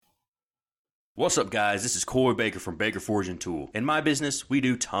What's up, guys? This is Corey Baker from Baker Forge and Tool. In my business, we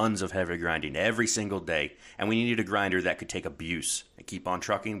do tons of heavy grinding every single day, and we needed a grinder that could take abuse and keep on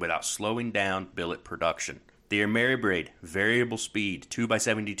trucking without slowing down billet production. The AmeriBraid Variable Speed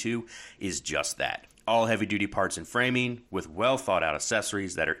 2x72 is just that. All heavy-duty parts and framing with well-thought-out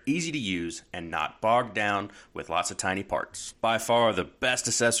accessories that are easy to use and not bogged down with lots of tiny parts. By far, the best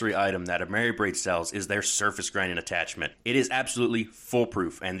accessory item that AmeriBraid sells is their surface grinding attachment. It is absolutely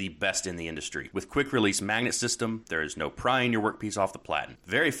foolproof and the best in the industry. With quick-release magnet system, there is no prying your workpiece off the platen.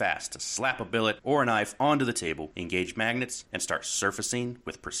 Very fast to slap a billet or a knife onto the table, engage magnets, and start surfacing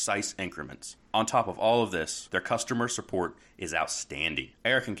with precise increments. On top of all of this, their customer support is outstanding.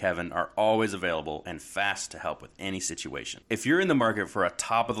 Eric and Kevin are always available and fast to help with any situation. If you're in the market for a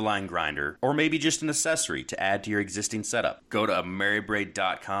top-of-the-line grinder, or maybe just an accessory to add to your existing setup, go to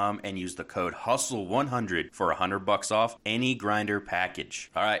AmeriBraid.com and use the code HUSTLE100 for $100 off any grinder package.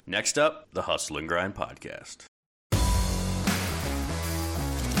 All right, next up, the Hustle and Grind Podcast.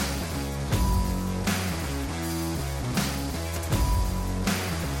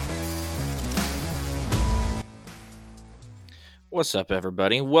 What's up,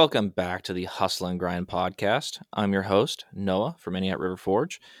 everybody? Welcome back to the Hustle and Grind Podcast. I'm your host, Noah from Any at River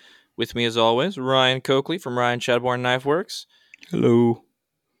Forge. With me, as always, Ryan Coakley from Ryan Chadbourne Knife Works. Hello.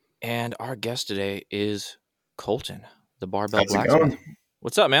 And our guest today is Colton, the Barbell How's it Blacksmith. going?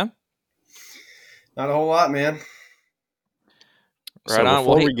 What's up, man? Not a whole lot, man. Right so on.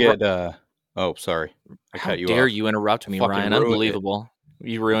 Before Well, we get, oh, sorry, I how cut you dare off. you interrupt me, Fucking Ryan? ruined Unbelievable.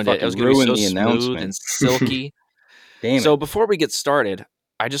 You ruined it. It Fucking was going to be so ruined the smooth announcement. and silky. Damn So it. before we get started,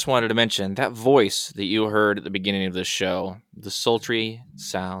 I just wanted to mention that voice that you heard at the beginning of this show, the sultry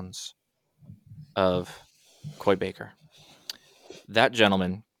sounds of Coy Baker. That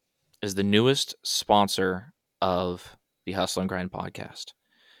gentleman is the newest sponsor of the Hustle and Grind podcast.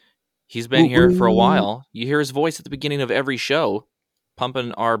 He's been here for a while. You hear his voice at the beginning of every show,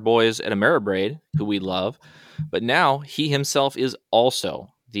 pumping our boys at AmeriBraid, who we love. But now he himself is also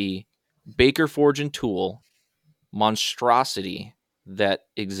the Baker Forge and Tool monstrosity that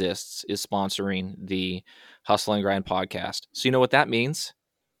exists, is sponsoring the Hustle and Grind podcast. So you know what that means?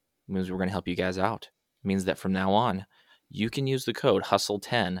 It means we're going to help you guys out. It means that from now on, you can use the code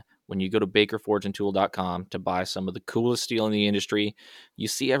HUSTLE10 when you go to bakerforgeandtool.com to buy some of the coolest steel in the industry. You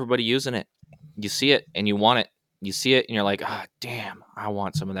see everybody using it. You see it and you want it. You see it and you're like, damn, I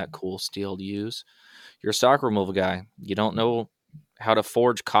want some of that cool steel to use. You're a stock removal guy. You don't know how to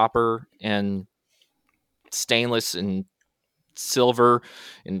forge copper and stainless and silver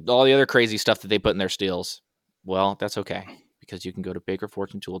and all the other crazy stuff that they put in their steels. Well, that's okay, because you can go to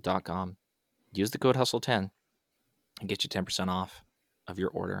bakerforgeandtool.com, use the code HUSTLE10, and get you 10% off of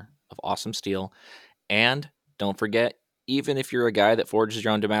your order of awesome steel. And don't forget, even if you're a guy that forges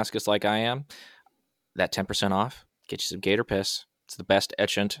your own Damascus like I am, that 10% off, get you some gator piss. It's the best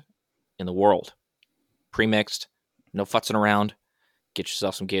etchant in the world. Pre-mixed, no futzing around. Get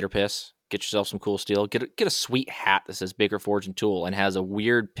yourself some gator piss. Get yourself some cool steel. Get a sweet hat that says Baker Forge and Tool and has a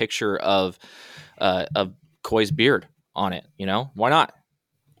weird picture of Coy's beard on it. You know, why not?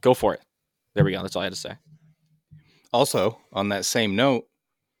 Go for it. There we go. That's all I had to say. Also, on that same note,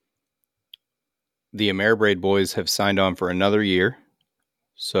 the AmeriBraid boys have signed on for another year.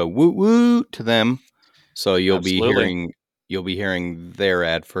 So woo woo to them. So you'll Absolutely. be hearing their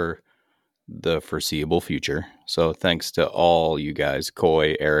ad for the foreseeable future. So thanks to all you guys,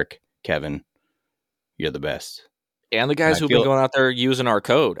 Coy, Eric, Kevin, you're the best. And the guys I who've been going out there using our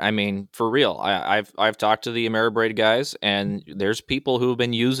code. I mean, for real. I've talked to the AmeriBraid guys, and there's people who've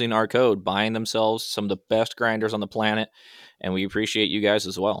been using our code, buying themselves some of the best grinders on the planet, and we appreciate you guys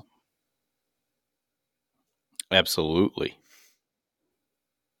as well. Absolutely.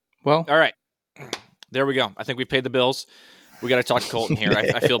 Well, All right. There we go. I think we paid the bills. We got to talk to Colton here.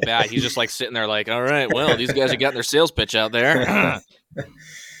 I feel bad. He's just like sitting there like, all right, well, these guys are getting their sales pitch out there.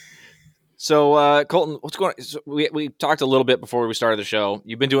 So, Colton, what's going on? So we talked a little bit before we started the show.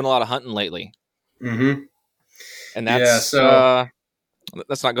 You've been doing a lot of hunting lately. Mm-hmm. And that's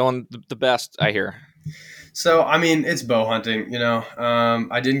not going the best, I hear. So, I mean, it's bow hunting, you know.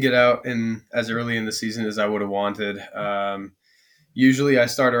 I didn't get out in as early in the season as I would have wanted. Usually I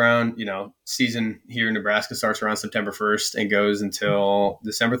start around, season here in Nebraska starts around September 1st and goes until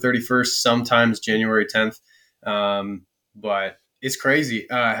December 31st, sometimes January 10th. But it's crazy.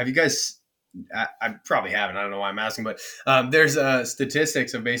 Have you guys, I probably haven't, I don't know why I'm asking, but there's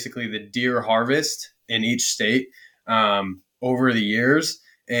statistics of basically the deer harvest in each state over the years.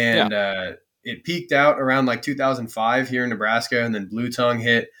 And it peaked out around like 2005 here in Nebraska, and then Blue Tongue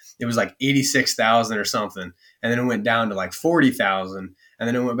hit. It was like 86,000 or something. And then it went down to like 40,000. and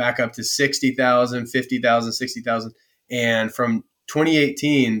then it went back up to 60,000, 50,000, 60,000. And from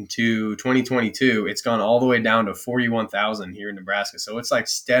 2018 to 2022, it's gone all the way down to 41,000 here in Nebraska. So it's like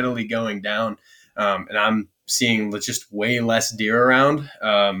steadily going down. And I'm seeing just way less deer around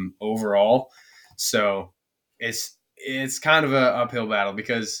overall. So it's kind of a uphill battle,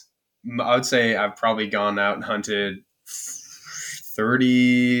 because I would say I've probably gone out and hunted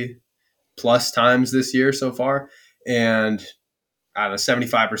 30 plus times this year so far. And I don't know,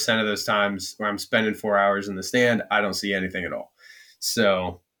 75% of those times where I'm spending 4 hours in the stand, I don't see anything at all.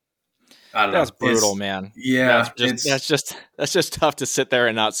 So I don't know. That's brutal, man. Yeah. That's just tough to sit there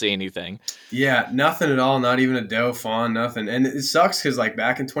and not see anything. Yeah, nothing at all. Not even a doe, fawn, nothing. And it sucks because like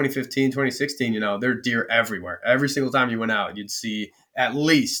back in 2015, 2016, there are deer everywhere. Every single time you went out, you'd see at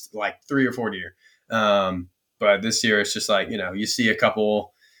least like 3 or 4 deer. But this year it's just like, you see a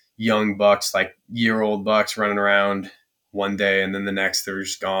couple young bucks, like year-old bucks running around one day, and then the next they're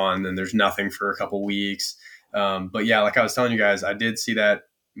just gone, and there's nothing for a couple weeks. But yeah, like I was telling you guys, I did see that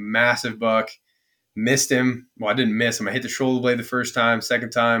massive buck. Missed him. Well, I didn't miss him. I hit the shoulder blade the first time.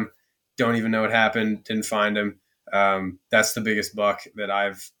 Second time, don't even know what happened. Didn't find him. That's the biggest buck that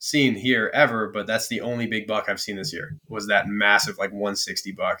I've seen here ever, but that's the only big buck I've seen this year, was that massive, like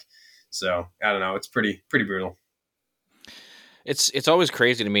 160 buck. So I don't know. It's pretty brutal. It's always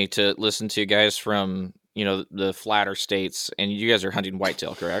crazy to me to listen to guys from, the flatter states, and you guys are hunting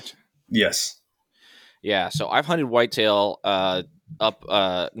whitetail, correct? Yes. Yeah. So I've hunted whitetail, up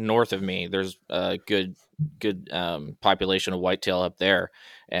north of me. There's a good population of whitetail up there,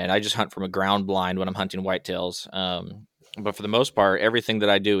 and I just hunt from a ground blind when I'm hunting whitetails. But for the most part, everything that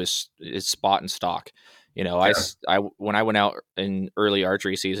I do is spot and stock. I when I went out in early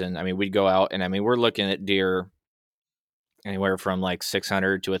archery season, I mean, we'd go out and we're looking at deer anywhere from like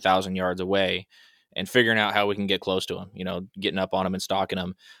 600 to 1,000 yards away, and figuring out how we can get close to them, getting up on them and stalking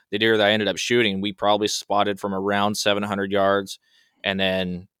them. The deer that I ended up shooting, we probably spotted from around 700 yards. And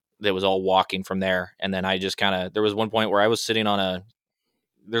then it was all walking from there. And then I just there was one point where I was sitting on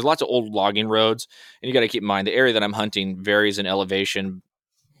there's lots of old logging roads, and you got to keep in mind the area that I'm hunting varies in elevation,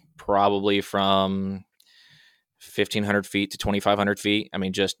 probably from 1,500 feet to 2,500 feet. I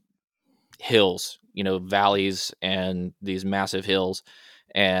mean, just hills, valleys and these massive hills.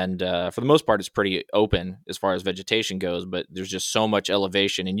 And for the most part, it's pretty open as far as vegetation goes, but there's just so much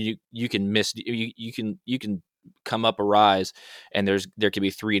elevation, and you can miss, you can come up a rise, and there could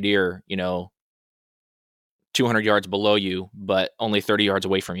be 3 deer, 200 yards below you, but only 30 yards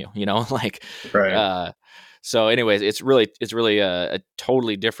away from you, like, right. So anyways, it's really a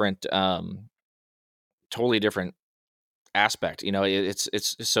totally different aspect.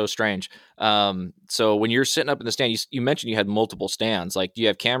 It's so strange. So when you're sitting up in the stand, you mentioned you had multiple stands. Like, do you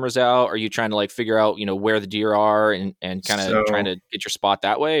have cameras out? Are you trying to like figure out, where the deer are and kind of trying to get your spot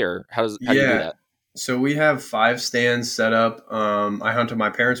that way? Or how do you do that? So we have 5 stands set up. I hunt on my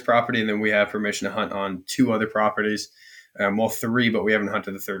parents' property, and then we have permission to hunt on 2 other properties. 3, but we haven't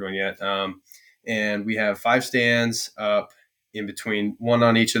hunted the third one yet. And we have 5 stands up in between, 1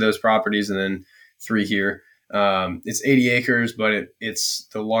 on each of those properties, and then 3 here. It's 80 acres, but it's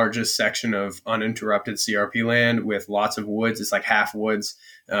the largest section of uninterrupted CRP land with lots of woods. It's like half woods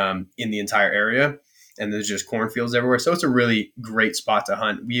in the entire area, and there's just cornfields everywhere. So it's a really great spot to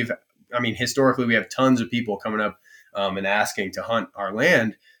hunt. Historically, we have tons of people coming up and asking to hunt our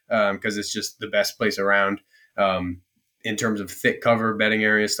land because it's just the best place around in terms of thick cover, bedding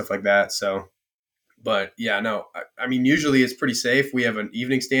areas, stuff like that. So, but yeah, no, usually it's pretty safe. We have an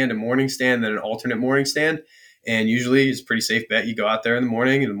evening stand, a morning stand, then an alternate morning stand. And usually it's a pretty safe bet. You go out there in the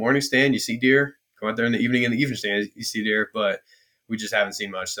morning stand, you see deer. Go out there in the evening stand, you see deer. But we just haven't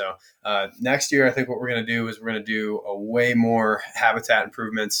seen much. So next year, I think what we're going to do is we're going to do a way more habitat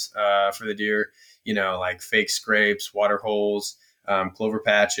improvements for the deer, like fake scrapes, water holes, clover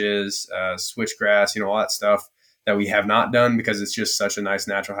patches, switchgrass, all that stuff that we have not done because it's just such a nice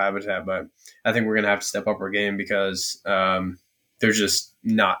natural habitat. But I think we're going to have to step up our game because there's just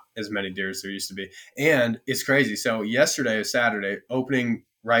not as many deer as there used to be. And it's crazy. So yesterday was Saturday, opening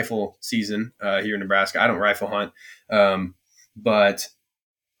rifle season here in Nebraska. I don't rifle hunt. But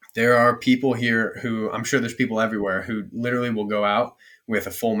there are people here who, I'm sure there's people everywhere, who literally will go out with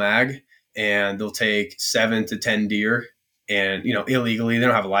a full mag and they'll take 7 to 10 deer and, illegally. They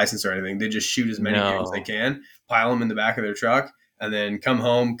don't have a license or anything. They just shoot as many deer as they can, pile them in the back of their truck, and then come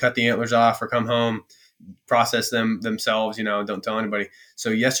home, cut the antlers off, or come home, process them themselves, don't tell anybody. So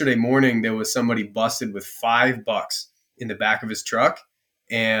yesterday morning, there was somebody busted with 5 bucks in the back of his truck,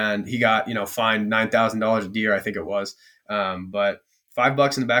 and he got, fined $9,000 a deer, I think it was. But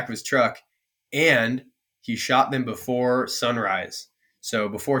 $5 in the back of his truck, and he shot them before sunrise. So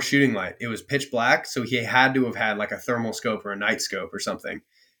before shooting light, it was pitch black. So he had to have had like a thermal scope or a night scope or something.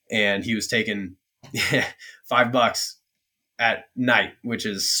 And he was taking $5 at night, which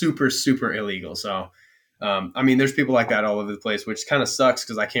is super, super illegal. So, I mean, there's people like that all over the place, which kind of sucks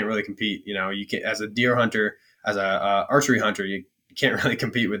because I can't really compete. You know, you can, as a deer hunter, as a archery hunter, you can't really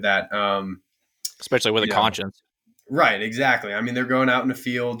compete with that. Especially with a conscience. Right, exactly. I mean, they're going out in the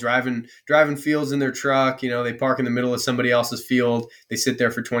field, driving fields in their truck. You know, they park in the middle of somebody else's field. They sit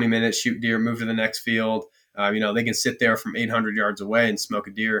there for 20 minutes, shoot deer, move to the next field. You know, they can sit there from 800 yards away and smoke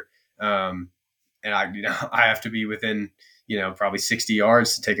a deer. And I have to be within, probably 60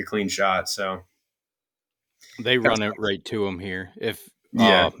 yards to take a clean shot. So they run it right to them here. If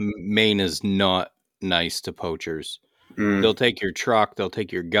Maine is not nice to poachers. They'll take your truck, they'll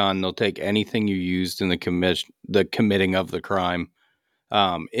take your gun, they'll take anything you used in the committing of the crime.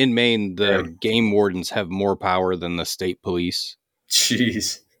 In Maine, the game wardens have more power than the state police.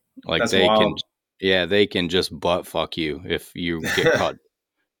 Jeez, like that's they wild. they can just butt fuck you if you get caught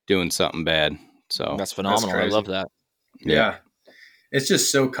doing something bad. So that's phenomenal. I love that. Yeah. It's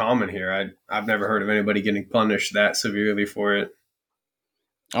just so common here. I've never heard of anybody getting punished that severely for it.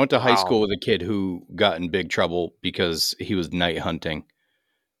 I went to high school with a kid who got in big trouble because he was night hunting.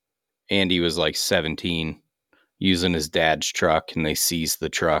 And he was like 17 using his dad's truck, and they seized the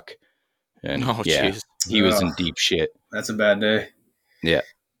truck. And he was in deep shit. That's a bad day. Yeah.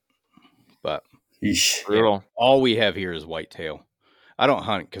 But all we have here is whitetail. I don't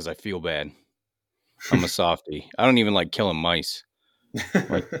hunt because I feel bad. I'm a softie. I don't even like killing mice.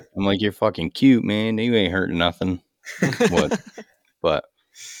 I'm like, you're fucking cute, man. You ain't hurting nothing. What? But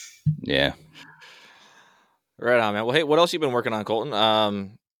yeah. Right on, man. Well, hey, what else you been working on, Colton?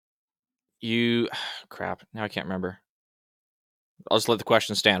 Crap. Now I can't remember. I'll just let the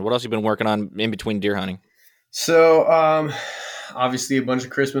question stand. What else you been working on in between deer hunting? So, obviously a bunch of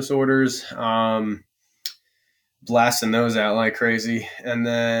Christmas orders, blasting those out like crazy. And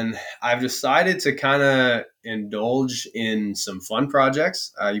then I've decided to kind of indulge in some fun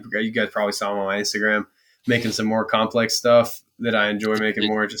projects. You guys probably saw them on my Instagram, making some more complex stuff that I enjoy making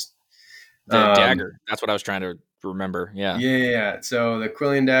more. Just the dagger. That's what I was trying to remember. Yeah. Yeah. So the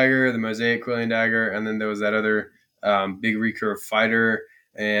Quillian dagger, the Mosaic Quillian dagger, and then there was that other big recurve fighter.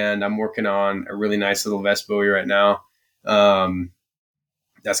 And I'm working on a really nice little vest bowie right now.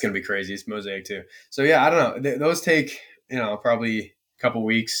 That's going to be crazy. It's Mosaic too. So yeah, I don't know. Those take, probably a couple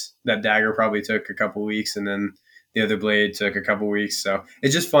weeks. That dagger probably took a couple weeks, and then the other blade took a couple weeks. So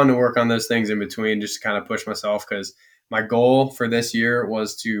it's just fun to work on those things in between, just to kind of push myself, because my goal for this year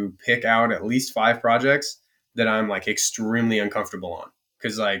was to pick out at least 5 projects that I'm like extremely uncomfortable on.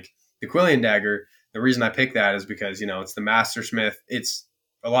 Because like the Quillian dagger, the reason I picked that is because, it's the Mastersmith. It's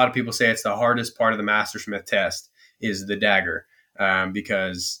a lot of people say it's the hardest part of the Mastersmith test is the dagger,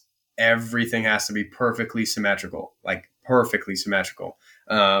 because everything has to be perfectly symmetrical, like perfectly symmetrical.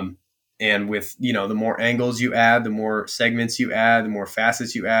 And with, the more angles you add, the more segments you add, the more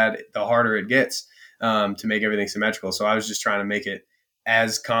facets you add, the harder it gets to make everything symmetrical. So I was just trying to make it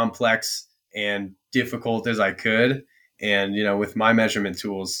as complex and difficult as I could. And, with my measurement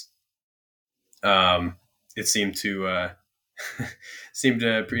tools, it seemed to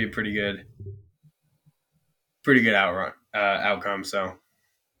be pretty good outcome. So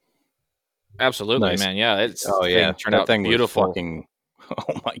absolutely, nice. Man. Yeah. Turned out thing beautiful.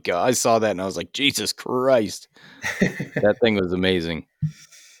 Oh my God. I saw that and I was like, Jesus Christ. That thing was amazing.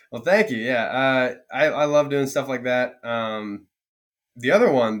 Well, thank you. Yeah. I love doing stuff like that. The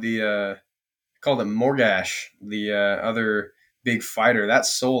other one, called it Morgash, the other big fighter, that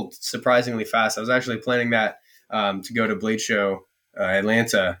sold surprisingly fast. I was actually planning that to go to Blade Show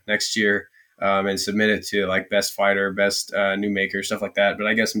Atlanta next year and submit it to like best fighter, best new maker, stuff like that. But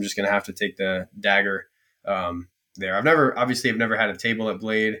I guess I'm just going to have to take the dagger there. I've never had a table at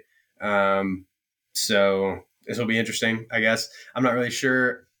Blade. So this will be interesting, I guess. I'm not really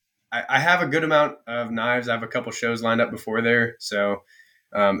sure. I have a good amount of knives. I have a couple shows lined up before there. So,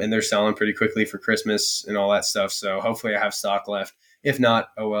 and they're selling pretty quickly for Christmas and all that stuff. So hopefully I have stock left. If not,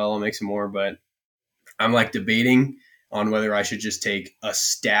 oh well, I'll make some more. But I'm like debating on whether I should just take a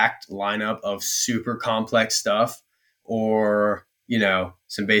stacked lineup of super complex stuff or,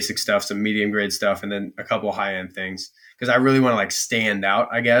 some basic stuff, some medium grade stuff, and then a couple high end things. Because I really want to like stand out,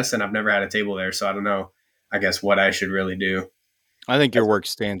 I guess. And I've never had a table there. So I don't know, I guess, what I should really do. I think your work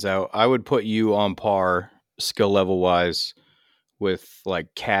stands out. I would put you on par skill level wise with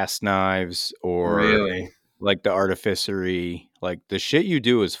like cast knives or really like the artificery. Like the shit you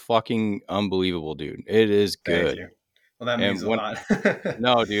do is fucking unbelievable, dude. It is good. Thank you. Well, that means a lot.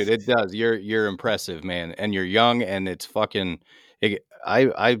 No, dude, it does. You're impressive, man. And you're young and it's fucking,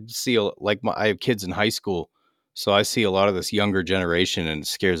 I see I have kids in high school, so I see a lot of this younger generation, and it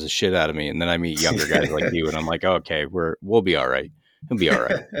scares the shit out of me. And then I meet younger guys like you, and I'm like, okay, we'll be all right. We'll be all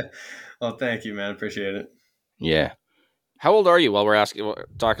right. Well, thank you, man. Appreciate it. Yeah. How old are you while we're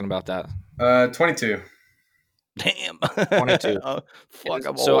talking about that? 22. Damn. 22. Oh, fuck,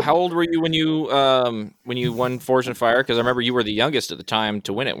 I'm So old. how old were you when you won Forge and Fire? Because I remember you were the youngest at the time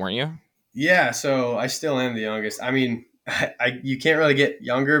to win it, weren't you? Yeah, so I still am the youngest. I mean, you can't really get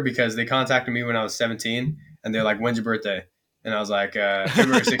younger because they contacted me when I was 17, and they're like, "When's your birthday?" And I was like,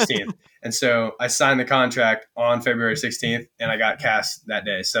 "February 16th." And so I signed the contract on February 16th, and I got cast that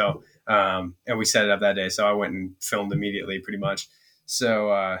day. So, and we set it up that day. So I went and filmed immediately, pretty much.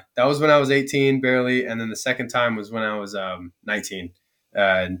 So that was when I was 18, barely, and then the second time was when I was 19,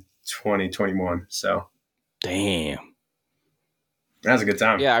 in 2021. So Damn. that was a good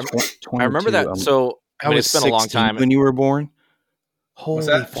time. Yeah, I remember that. So I was it's been a long time when you were born. What's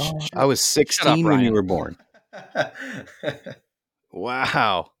Holy that? fuck! I was 16 up, when Ryan. you were born.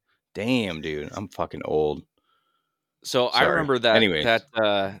 Wow. Damn, dude. I'm fucking old. So Sorry. I remember that Anyways.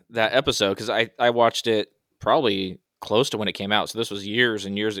 that episode because I watched it probably close to when it came out. So this was years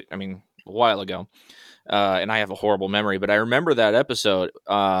and years. I mean, a while ago. And I have a horrible memory, but I remember that episode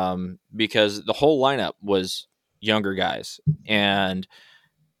because the whole lineup was younger guys, and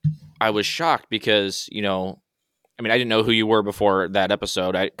I was shocked because I mean, I didn't know who you were before that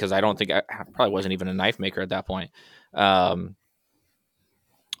episode because I don't think I probably wasn't even a knife maker at that point. The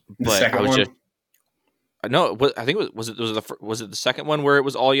But second I was one? just no. I think was it the second one where it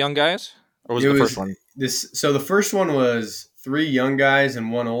was all young guys, or was it the first one? So the first one was 3 young guys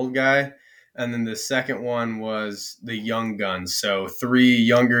and 1 old guy, and then the second one was the young guns. So 3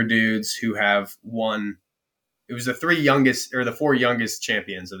 younger dudes who have won. It was the 3 youngest or the 4 youngest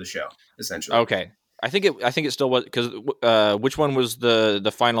champions of the show, essentially. Okay, I think it still was because which one was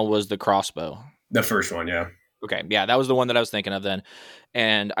the final was the crossbow? The first one, yeah. Okay, yeah, that was the one that I was thinking of then,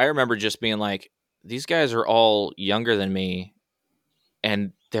 and I remember just being like, these guys are all younger than me,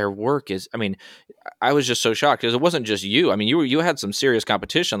 and their work is. I mean, I was just so shocked because it wasn't just you. I mean, you had some serious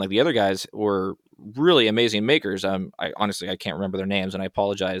competition. Like the other guys were really amazing makers. I honestly I can't remember their names, and I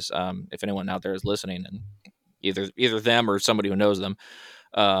apologize if anyone out there is listening and either them or somebody who knows them.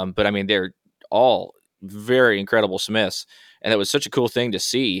 But I mean, they're all very incredible smiths, and it was such a cool thing to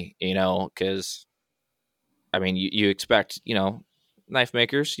see. Because I mean, you expect knife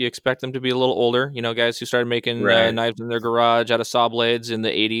makers, you expect them to be a little older. Guys who started making Right. knives in their garage out of saw blades in the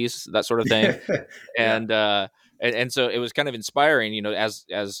 80s, that sort of thing. Yeah. And so it was kind of inspiring, as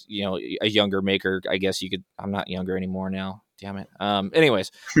a younger maker. I guess you could. I'm not younger anymore now. Damn it.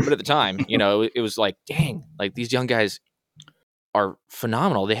 Anyways, but at the time, it was like, dang, like these young guys are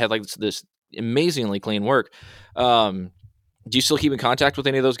phenomenal. They had like this amazingly clean work. Do you still keep in contact with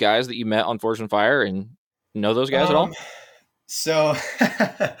any of those guys that you met on Forge and Fire and know those guys at all? So,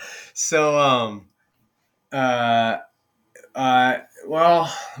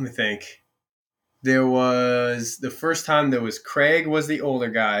 well, let me think. There was the first time there was Craig was the older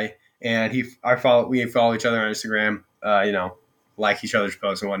guy, and we follow each other on Instagram, like each other's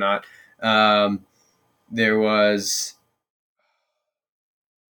posts and whatnot. There was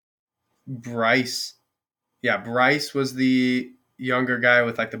Bryce. Yeah, Bryce was the younger guy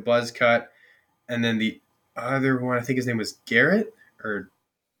with like the buzz cut, and then the other one, I think his name was Garrett, or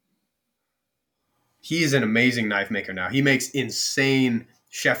he's an amazing knife maker now. He makes insane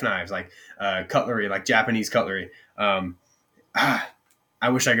chef knives, like cutlery, like Japanese cutlery. I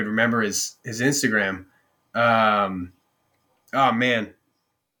wish I could remember his Instagram. Oh man,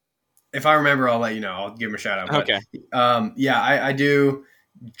 if I remember, I'll let you know. I'll give him a shout out. But, Okay. Yeah, I do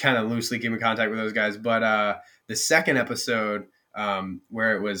kind of loosely keep in contact with those guys. But the second episode,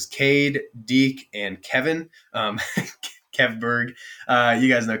 where it was Cade, Deke, and Kevin, Kev Berg. You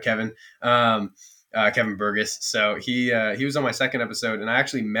guys know Kevin. Kevin Burgess. So he was on my second episode, and I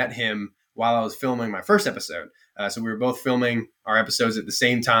actually met him while I was filming my first episode. So we were both filming our episodes at the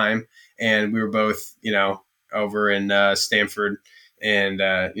same time, and we were both, over in Stanford, and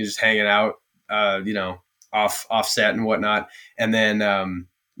just hanging out, off set and whatnot. And then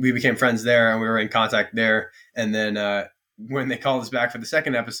we became friends there, and we were in contact there. And then when they called us back for the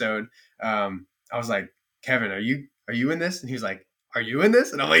second episode, I was like, Kevin, are you in this? And he was like, are you in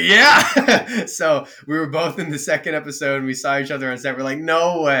this? And I'm like, yeah. So we were both in the second episode, and we saw each other on set. We're like,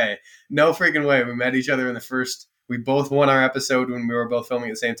 no way, no freaking way. We met each other in the first. We both won our episode when we were both filming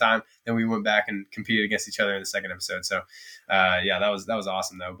at the same time. Then we went back and competed against each other in the second episode. So, yeah, that was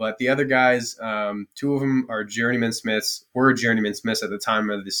awesome though. But the other guys, 2 of them are journeyman smiths. Were journeyman smiths at the time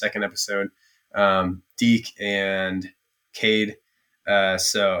of the second episode. Deke and Cade.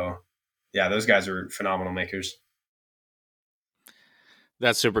 So yeah, those guys are phenomenal makers.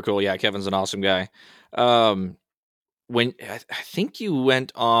 That's super cool. Yeah, Kevin's an awesome guy. When I think you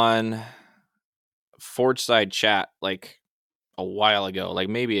went on Forge Side Chat like a while ago, like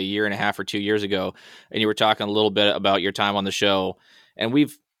maybe a year and a half or 2 years ago, and you were talking a little bit about your time on the show. And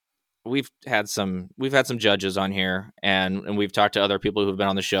we've had some judges on here, and we've talked to other people who've been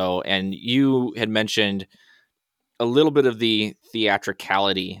on the show, and you had mentioned a little bit of the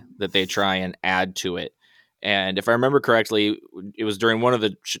theatricality that they try and add to it. And if I remember correctly, it was during one of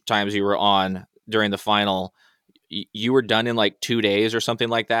the times you were on during the final, you were done in like 2 days or something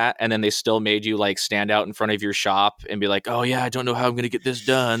like that, and then they still made you like stand out in front of your shop and be like, "Oh yeah, I don't know how I'm going to get this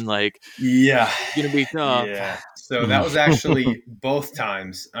done." Like, Yeah, it's going to be tough. yeah. So that was actually both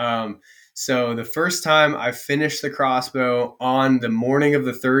times. So the first time I finished the crossbow on the morning of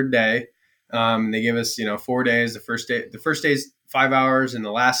the third day. They give us 4 days. The first day's 5 hours, and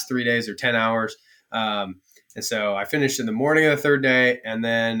the last 3 days are 10 hours. And so I finished in the morning of the third day, and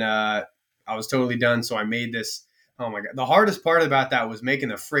then I was totally done. So I made this. Oh my God. The hardest part about that was making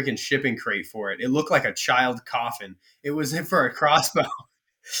the freaking shipping crate for it. It looked like a child coffin. It was for a crossbow.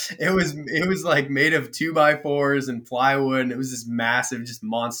 It was like made of 2x4s and plywood. And it was this massive, just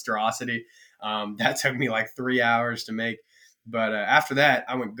monstrosity. That took me like 3 hours to make. But after that,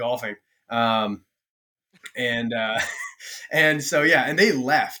 I went golfing. Um, and and so yeah, and they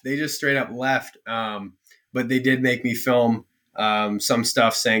left. They just straight up left. But they did make me film some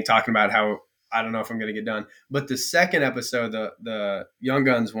stuff talking about how I don't know if I'm going to get done. But the second episode, the Young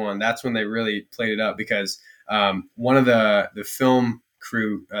Guns one, that's when they really played it up because one of the film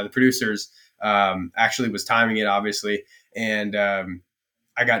crew, the producers, actually was timing it, obviously, and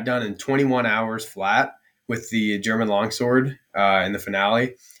I got done in 21 hours flat with the German longsword in the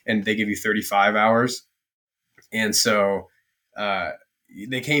finale, and they give you 35 hours. And so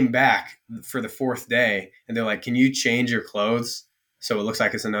they came back for the fourth day, and they're like, "Can you change your clothes so it looks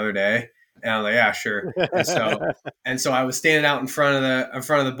like it's another day?" And I was like, "Yeah, sure." And so I was standing out in front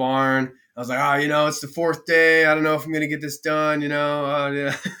of the barn. I was like, "Oh, it's the fourth day. I don't know if I'm going to get this done,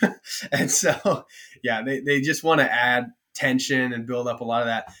 yeah. And so, yeah, they just want to add tension and build up a lot of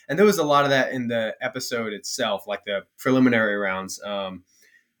that. And there was a lot of that in the episode itself, like the preliminary rounds.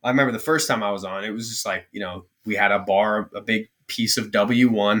 I remember the first time I was on, it was just like, we had a big piece of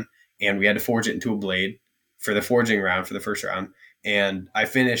W1, and we had to forge it into a blade for the forging round for the first round. And I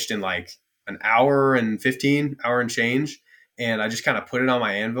finished in like an hour and change. And I just kind of put it on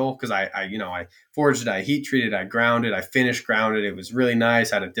my anvil because I forged it, I heat treated, I grounded, I finished grounded. It was really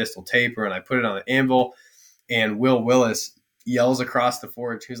nice. I had a distal taper, and I put it on the anvil. And Will Willis yells across the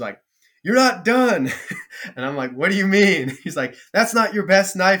forge. He's like, "You're not done." And I'm like, "What do you mean?" He's like, "That's not your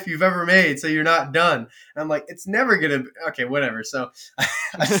best knife you've ever made, so you're not done." And I'm like, "It's never going to, okay, whatever." So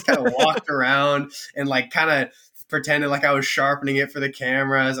I just kind of walked around and like kind of pretended like I was sharpening it for the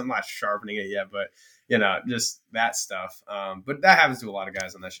cameras. I'm not sharpening it yet, but just that stuff. But that happens to a lot of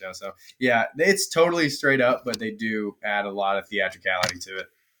guys on that show. So yeah, it's totally straight up, but they do add a lot of theatricality to it.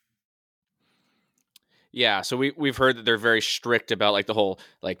 Yeah, so we've heard that they're very strict about like the whole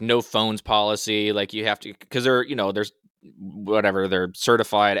like no phones policy. Like you have to, because there's whatever, they're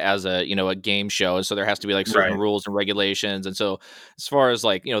certified as a game show, and so there has to be like certain rules and regulations. And so as far as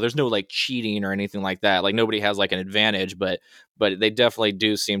like there's no like cheating or anything like that. Like nobody has like an advantage, but they definitely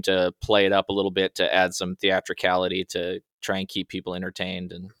do seem to play it up a little bit to add some theatricality to try and keep people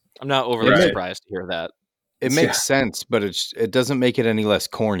entertained. And I'm not overly surprised to hear that. It makes sense, but it doesn't make it any less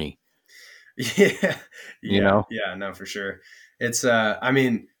corny. Yeah. Yeah, no, for sure. It's I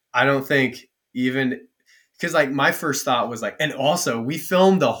mean, I don't think even because like my first thought was like, and also we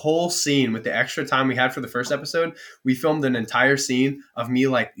filmed the whole scene with the extra time we had for the first episode. We filmed an entire scene of me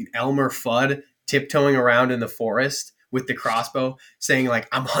like Elmer Fudd tiptoeing around in the forest with the crossbow saying like,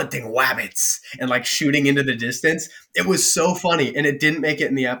 "I'm hunting wabbits," and like shooting into the distance. It was so funny, and it didn't make it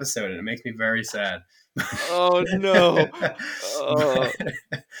in the episode, and it makes me very sad. Oh no.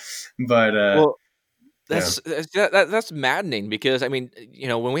 But well, that's maddening because I mean,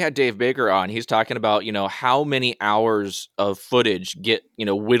 when we had Dave Baker on, he's talking about how many hours of footage get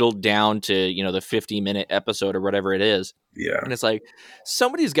whittled down to the 50-minute episode or whatever it is. Yeah, and it's like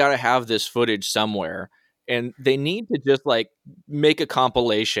somebody's got to have this footage somewhere, and they need to just like make a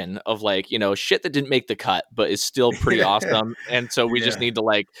compilation of like shit that didn't make the cut but is still pretty awesome. And so we just need to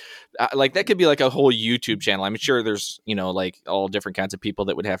like that could be like a whole YouTube channel. I'm sure there's like all different kinds of people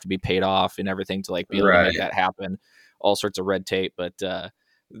that would have to be paid off and everything to like be able to make that happen, all sorts of red tape. But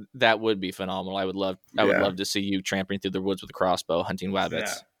that would be phenomenal. I would love to see you tramping through the woods with a crossbow hunting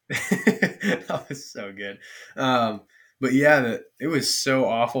wabbits. That was so good. But yeah, it was so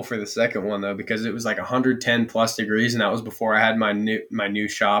awful for the second one though, because it was like 110 plus degrees, and that was before I had my new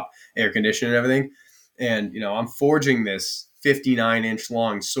shop air conditioning and everything. And I'm forging this 59-inch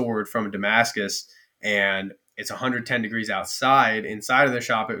long sword from Damascus, and it's 110 degrees outside. Inside of the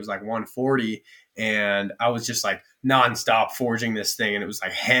shop, it was like 140, and I was just like nonstop forging this thing, and it was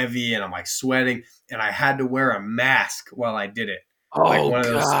like heavy, and I'm like sweating, and I had to wear a mask while I did it, like Oh one of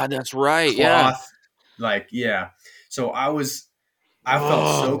those God, that's right. Yeah. cloth, like yeah. So I felt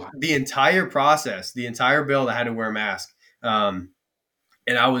so Oh. the entire process, the entire build, I had to wear a mask, and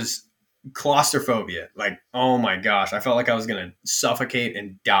I was claustrophobia. Like, oh my gosh, I felt like I was gonna suffocate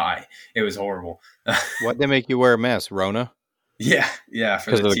and die. It was horrible. Why'd they make you wear a mask, Rona? Yeah,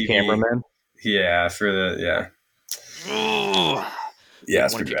 for Because the of the TV. cameraman? Yeah, for the Ugh. yeah,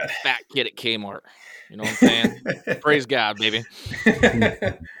 it's Want to pretty kick a fat kid at Kmart. You know what I'm saying? Praise God, baby.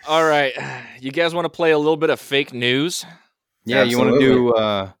 bad. All right. You guys want to play a little bit of fake news? Yeah, you want to Absolutely.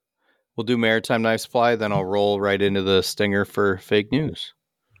 do, we'll do Maritime Knife Supply, then I'll roll right into the stinger for fake news.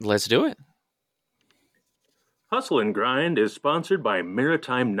 Let's do it. Hustle and Grind is sponsored by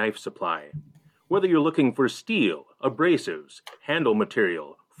Maritime Knife Supply. Whether you're looking for steel, abrasives, handle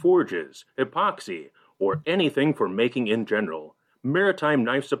material, forges, epoxy, or anything for making in general, Maritime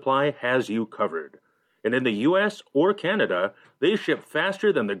Knife Supply has you covered. And in the US or Canada, they ship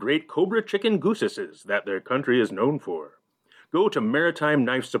faster than the great Cobra chicken goosesses that their country is known for. Go to Maritime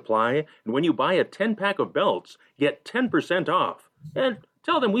Knife Supply, and when you buy a 10-pack of belts, get 10% off. And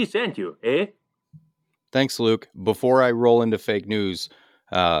tell them we sent you, eh? Thanks, Luke. Before I roll into fake news,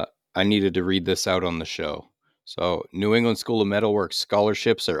 I needed to read this out on the show. So, New England School of Metalwork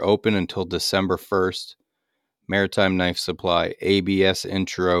scholarships are open until December 1st. Maritime Knife Supply ABS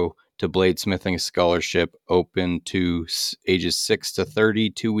Intro to Bladesmithing Scholarship open to ages 6 to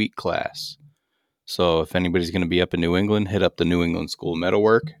 30, 2-week class. So, if anybody's going to be up in New England, hit up the New England School of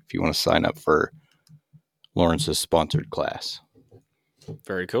Metalwork if you want to sign up for Lawrence's sponsored class.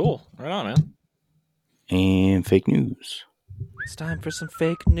 Very cool. Right on, man. And fake news. It's time for some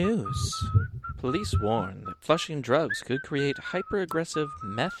fake news. Police warn that flushing drugs could create hyper-aggressive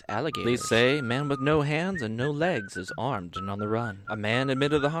meth alligators. Police say man with no hands and no legs is armed and on the run. A man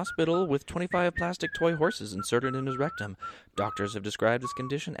admitted to the hospital with 25 plastic toy horses inserted in his rectum. Doctors have described his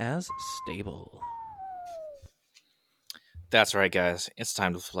condition as stable. That's right, guys. It's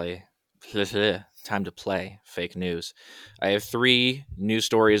time to play. Time to play fake news. I have 3 news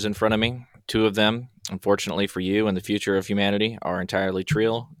stories in front of me. 2 of them, unfortunately for you and the future of humanity, are entirely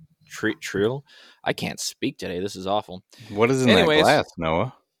trill. I can't speak today. This is awful. What is in that glass,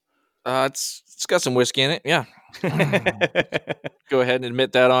 Noah? It's got some whiskey in it. Yeah. Go ahead and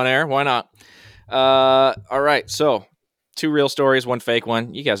admit that on air. Why not? All right. So 2 real stories, 1 fake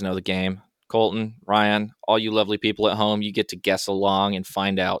one. You guys know the game. Colton, Ryan, all you lovely people at home, you get to guess along and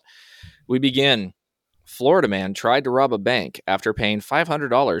find out. We begin. Florida man tried to rob a bank after paying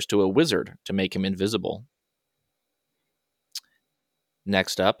 $500 to a wizard to make him invisible.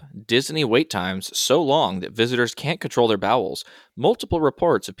 Next up, Disney wait times so long that visitors can't control their bowels. Multiple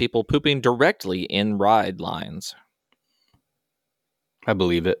reports of people pooping directly in ride lines. I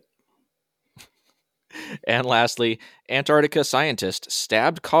believe it. And lastly, Antarctica scientist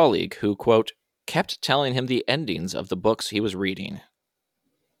stabbed colleague who, quote, kept telling him the endings of the books he was reading.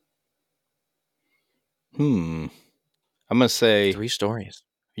 I'm going to say 3 stories.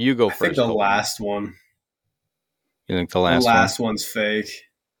 You go I first. think the Colton. last one. You think the last one's fake?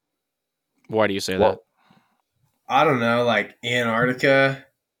 Why do you say that? I don't know, like Antarctica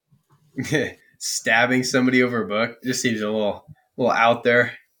stabbing somebody over a book just seems a little out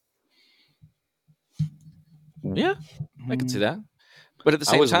there. Yeah, I could see that. But at the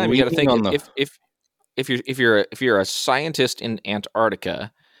I same was time, you got to think leaning on if you're a scientist in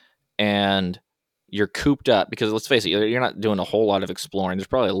Antarctica and you're cooped up, because let's face it, you're not doing a whole lot of exploring. There's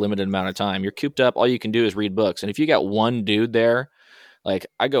probably a limited amount of time. You're cooped up. All you can do is read books. And if you got one dude there, like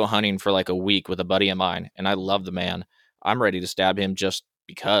I go hunting for like a week with a buddy of mine, and I love the man. I'm ready to stab him just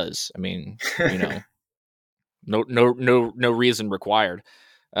because. I mean, you know, no reason required.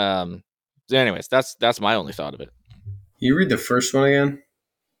 Anyways, that's my only thought of it. You read the first one again?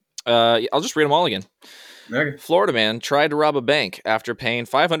 I'll just read them all again. Okay. Florida man tried to rob a bank after paying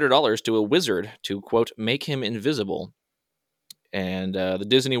 $500 to a wizard to, quote, make him invisible. And the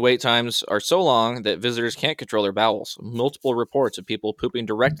Disney wait times are so long that visitors can't control their bowels. Multiple reports of people pooping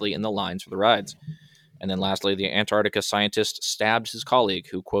directly in the lines for the rides. And then lastly, the Antarctica scientist stabbed his colleague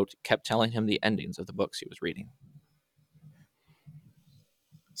who, quote, kept telling him the endings of the books he was reading.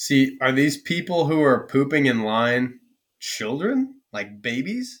 See, are these people who are pooping in line children? Like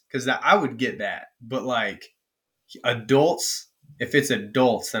babies? Because I would get that. But like Adults. If it's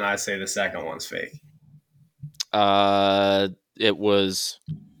adults, then I say the second one's fake. It was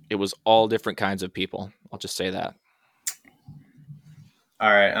all different kinds of people. I'll just say that.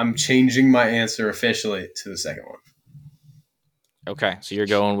 All right, I'm changing my answer officially to the second one. Okay, so you're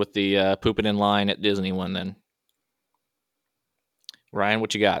going with the pooping in line at Disney one then. Ryan,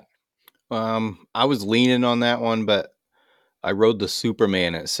 what you got? I was leaning on that one, but I rode the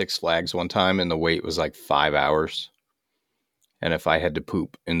Superman at Six Flags one time, and the wait was like 5 hours. And if I had to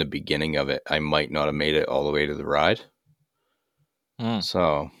poop in the beginning of it, I might not have made it all the way to the ride.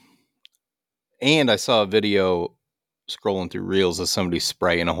 So, and I saw a video scrolling through reels of somebody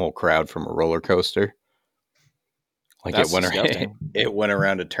spraying a whole crowd from a roller coaster. Like it went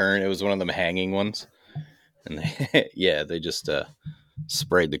around a turn. It was one of them hanging ones, and they just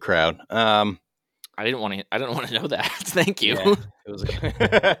sprayed the crowd. I didn't want to know that. Thank you. Yeah, it was.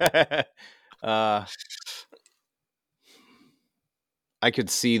 I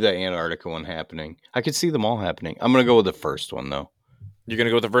could see the Antarctica one happening. I could see them all happening. I'm gonna go with the first one though. You're gonna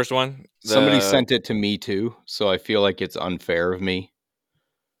go with the first one. Somebody sent it to me too, so I feel like it's unfair of me.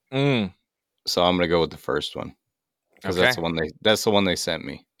 So I'm gonna go with the first one because that's the one they sent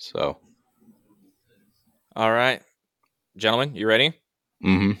me. So, all right, gentlemen, you ready?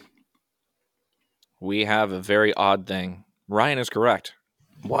 Mm-hmm. We have a very odd thing. Ryan is correct.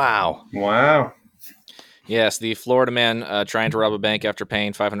 Wow. Yes, the Florida man trying to rob a bank after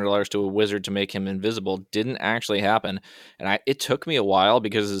paying $500 to a wizard to make him invisible didn't actually happen. And it took me a while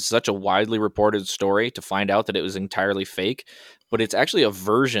because it's such a widely reported story to find out that it was entirely fake. But it's actually a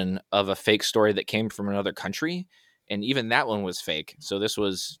version of a fake story that came from another country. And even that one was fake. So this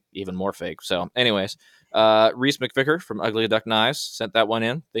was even more fake. So anyways, Reese McVicker from Ugly Duck Knives sent that one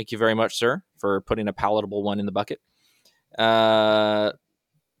in. Thank you very much, sir, for putting a palatable one in the bucket.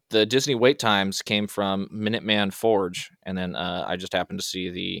 The Disney wait times came from Minuteman Forge, and then I just happened to see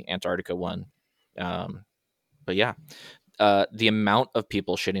the Antarctica one. But yeah, the amount of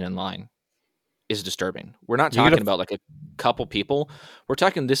people shitting in line is disturbing. We're not talking about like a couple people. We're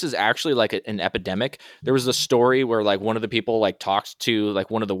talking this is actually like an epidemic. There was a story where like one of the people like talked to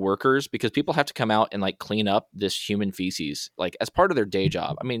like one of the workers because people have to come out and like clean up this human feces like as part of their day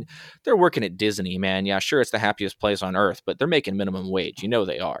job. I mean, they're working at Disney, man. Yeah, sure, it's the happiest place on earth, but they're making minimum wage. You know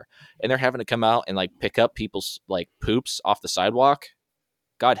they are. And they're having to come out and like pick up people's like poops off the sidewalk.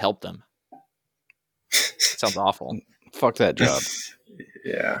 God help them. Sounds awful. Fuck that job.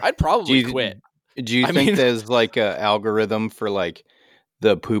 Yeah. I'd probably quit. Do you think there's like an algorithm for like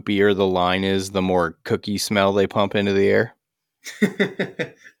the poopier the line is, the more cookie smell they pump into the air?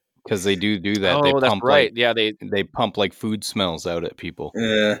 Because they do that. Oh, they that's pump right. Like, yeah, they pump like food smells out at people.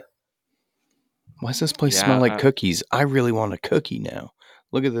 Yeah. Why does this place smell like cookies? I really want a cookie now.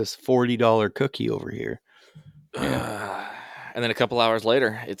 Look at this $40 cookie over here. Yeah. And then a couple hours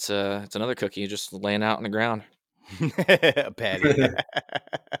later, it's another cookie just laying out on the ground. A patty.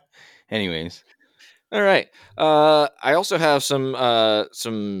 Anyways. All right. I also have some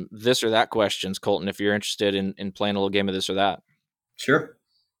this or that questions, Colton, if you're interested in playing a little game of this or that. Sure.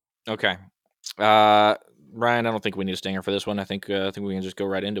 Okay. Ryan, I don't think we need a stinger for this one. I think we can just go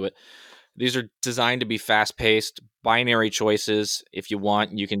right into it. These are designed to be fast-paced, binary choices. If you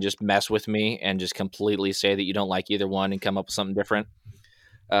want, you can just mess with me and just completely say that you don't like either one and come up with something different.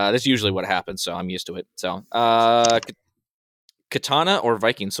 That's usually what happens, so I'm used to it. So, katana or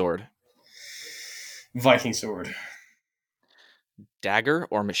Viking sword? Viking sword. Dagger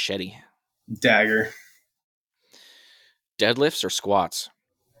or machete? Dagger. Deadlifts or squats?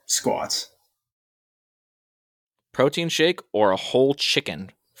 Squats. Protein shake or a whole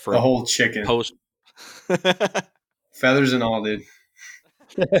chicken? For a whole chicken. Post. Feathers and all, dude.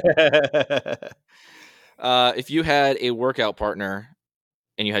 If you had a workout partner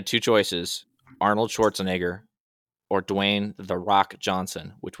and you had two choices, Arnold Schwarzenegger or Dwayne "The Rock"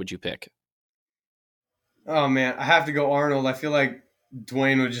 Johnson, which would you pick? Oh, man. I have to go Arnold. I feel like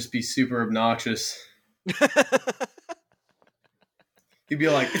Dwayne would just be super obnoxious. He'd be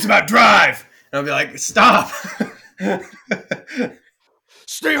like, it's about drive. And I'll be like, stop.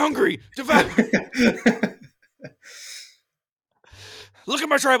 Stay hungry. Devour. Look at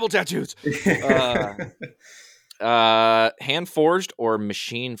my tribal tattoos. Hand forged or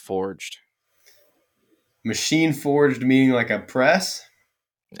machine forged? Machine forged meaning like a press?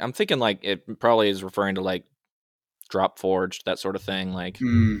 I'm thinking like it probably is referring to like drop forged, that sort of thing. Like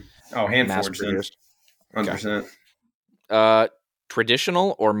hand forged. Produced. 100%. Okay.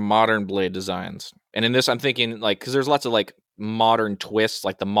 Traditional or modern blade designs? And in this, I'm thinking like because there's lots of like modern twists,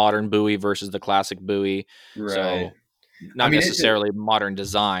 like the modern Bowie versus the classic Bowie. Right. So not necessarily modern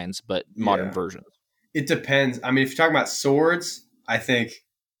designs, but modern versions. It depends. I mean, if you're talking about swords, I think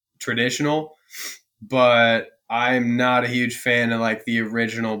traditional, but I'm not a huge fan of like the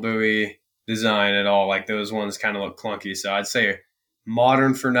original Bowie design at all. Like those ones kind of look clunky. So I'd say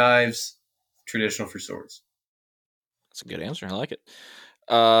modern for knives, traditional for swords. That's a good answer. I like it.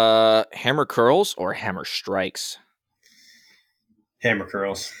 Hammer curls or hammer strikes? Hammer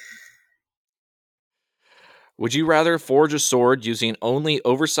curls. Would you rather forge a sword using only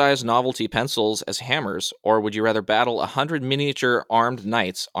oversized novelty pencils as hammers, or would you rather battle 100 miniature armed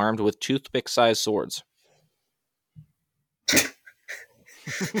knights armed with toothpick-sized swords?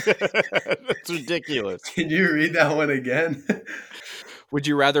 That's ridiculous. Can you read that one again? Would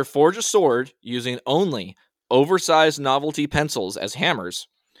you rather forge a sword using only oversized novelty pencils as hammers,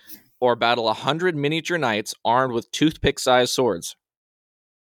 or battle 100 miniature knights armed with toothpick-sized swords?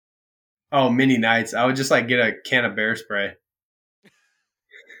 Oh, mini knights. I would just like get a can of bear spray.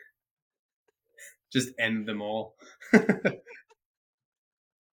 Just end them all. That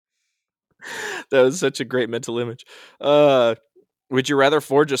was such a great mental image. Would you rather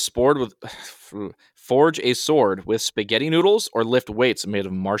forge a sword with spaghetti noodles or lift weights made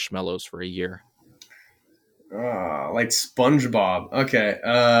of marshmallows for a year? Like SpongeBob. Okay.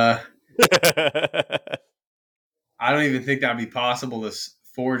 I don't even think that'd be possible to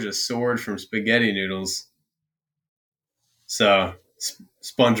forge a sword from spaghetti noodles. So,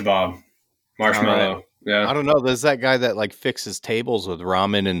 SpongeBob. Marshmallow. Right. Yeah. I don't know. There's that guy that like fixes tables with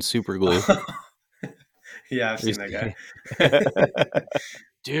ramen and super glue. Yeah, I've seen that guy.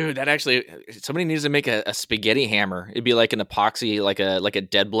 Dude, that actually, somebody needs to make a spaghetti hammer. It'd be like an epoxy, like a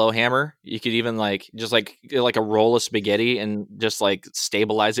dead blow hammer. You could even just like a roll of spaghetti and just like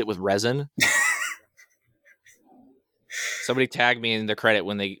stabilize it with resin. Somebody tag me in the credit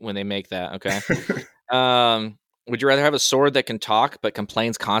when they make that. Okay. Would you rather have a sword that can talk but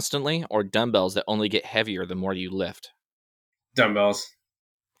complains constantly, or dumbbells that only get heavier the more you lift? Dumbbells.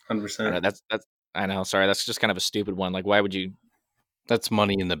 100%. I know, that's I know. Sorry, that's just kind of a stupid one. Like, why would you? That's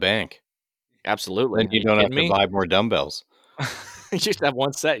money in the bank. Absolutely. Then you don't have to buy more dumbbells. You just have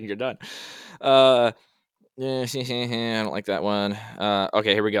one set and you're done. I don't like that one.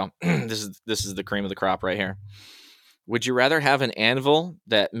 Okay, here we go. This is the cream of the crop right here. Would you rather have an anvil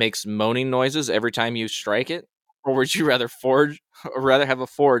that makes moaning noises every time you strike it, or would you rather have a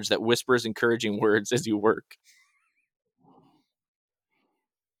forge that whispers encouraging words as you work?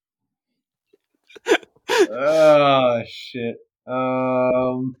 Oh shit.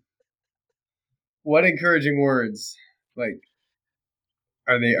 What encouraging words? Like,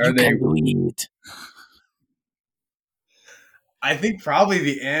 are they? Can do it. I think probably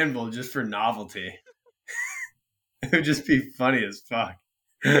the anvil, just for novelty. It would just be funny as fuck.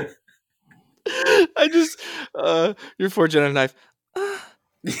 I just, you're forging a knife.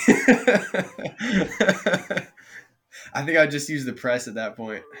 I think I'd just use the press at that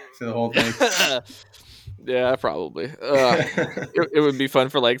point for the whole thing. Yeah, probably. It would be fun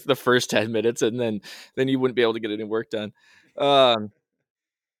for like the first 10 minutes, and then you wouldn't be able to get any work done.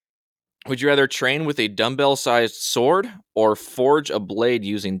 Would you rather train with a dumbbell-sized sword or forge a blade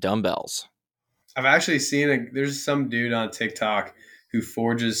using dumbbells? I've actually seen there's some dude on TikTok who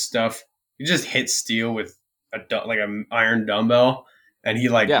forges stuff. He just hits steel with like an iron dumbbell, and he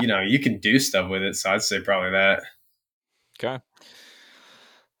you can do stuff with it. So I'd say probably that. Okay.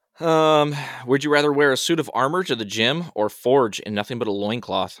 Would you rather wear a suit of armor to the gym or forge in nothing but a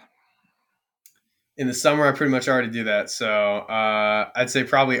loincloth? In the summer, I pretty much already do that. So I'd say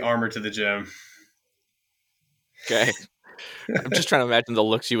probably armor to the gym. Okay. I'm just trying to imagine the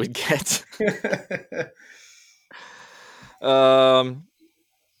looks you would get.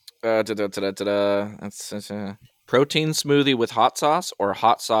 That's protein smoothie with hot sauce or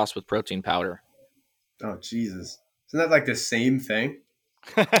hot sauce with protein powder? Oh, Jesus. Isn't that like the same thing?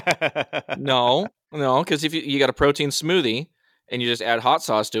 No, because if you got a protein smoothie and you just add hot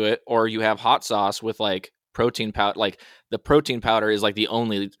sauce to it, or you have hot sauce with like protein powder, like the protein powder is like the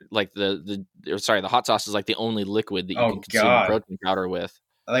only like the hot sauce is like the only liquid that you can consume the protein powder with.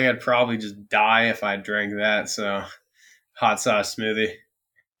 I think I'd probably just die if I drank that. So hot sauce smoothie.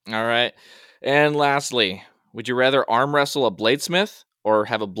 All right. And lastly, would you rather arm wrestle a bladesmith or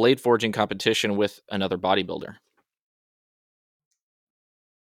have a blade forging competition with another bodybuilder?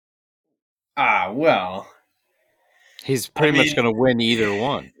 Well, he's pretty much going to win either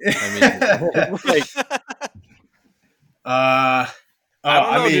one. I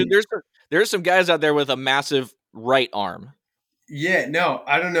don't know, dude. There's some guys out there with a massive right arm. Yeah, no,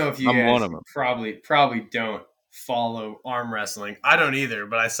 I don't know if you guys probably don't follow arm wrestling. I don't either,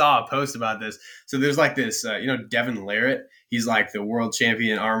 but I saw a post about this. So there's like this, Devin Larratt. He's like the world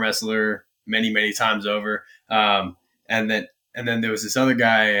champion arm wrestler many times over. And then there was this other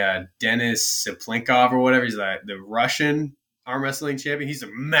guy, Denis Saplinkov or whatever. He's like the Russian arm wrestling champion. He's a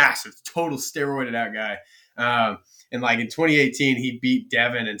massive, total steroided out guy. And like in 2018, he beat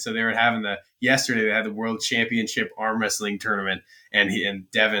Devin, and so they were having yesterday they had the World Championship arm wrestling tournament,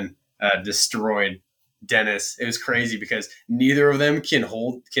 and Devin destroyed Dennis. It was crazy because neither of them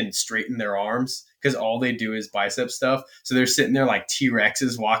can straighten their arms because all they do is bicep stuff. So they're sitting there like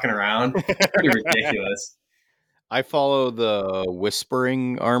T-Rexes walking around. It's pretty ridiculous. I follow the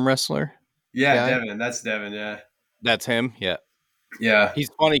Whispering arm wrestler. Yeah, guy. Devin. That's Devin. Yeah, that's him. Yeah, yeah. He's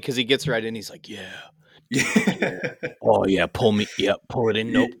funny because he gets right in. He's like, yeah. Oh yeah, pull me. Yep, pull it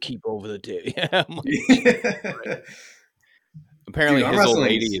in. Nope, keep over the tail. Yeah. Like, apparently, his old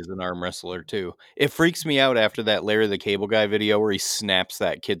lady is an arm wrestler too. It freaks me out after that Larry the Cable Guy video where he snaps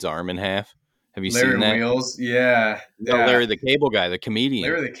that kid's arm in half. Have you seen that? Larry Wheels, yeah. No, Larry the Cable Guy, the comedian.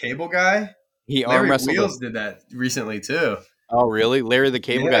 Larry the Cable Guy. He arm wrestled. Wheels did that recently too. Oh, really? Larry the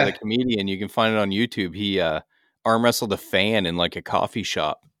Cable Guy, the comedian. You can find it on YouTube. He arm wrestled a fan in like a coffee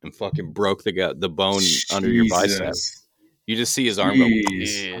shop and fucking broke the bone under your bicep. You just see his arm go.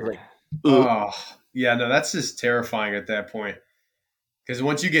 Like, oh, yeah. No, that's just terrifying at that point. Because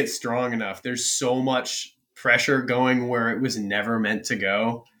once you get strong enough, there's so much pressure going where it was never meant to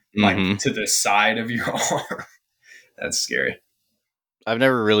go, like to the side of your arm. That's scary. I've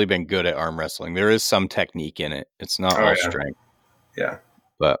never really been good at arm wrestling. There is some technique in it. It's not all strength. Yeah.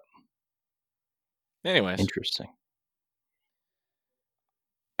 But anyways. Interesting.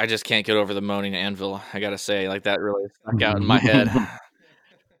 I just can't get over the moaning anvil. I gotta say, like that really stuck out in my head.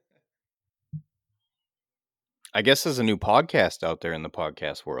 I guess there's a new podcast out there in the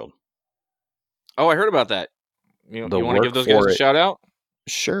podcast world. Oh, I heard about that. You want to give those guys a shout out?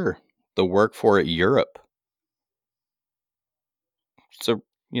 Sure. The Work For It Europe. So,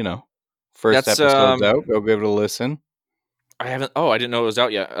 first episode's out. Go give it a listen. I haven't. Oh, I didn't know it was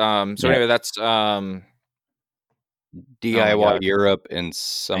out yet. Anyway, that's DIY Europe and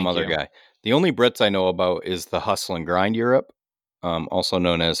some other guy. The only Brits I know about is the Hustle and Grind Europe, also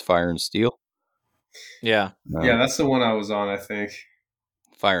known as Fire and Steel. Yeah. Yeah, that's the one I was on, I think.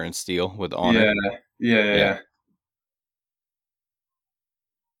 Fire and Steel with Honor. Yeah.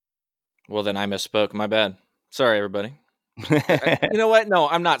 Well, then I misspoke. My bad. Sorry, everybody. You know what? No,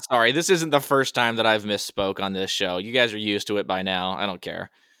 I'm not sorry. This isn't the first time that I've misspoke on this show. You guys are used to it by now. I don't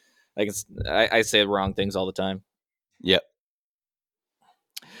care. Like I say wrong things all the time. Yep.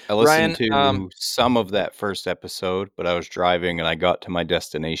 I listened to some of that first episode, but I was driving and I got to my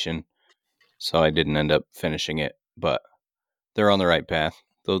destination, so I didn't end up finishing it. But they're on the right path.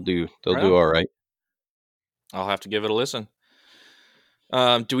 They'll do all right. I'll have to give it a listen.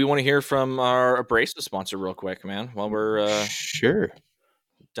 Do we want to hear from our abrasive sponsor real quick, man, while we're sure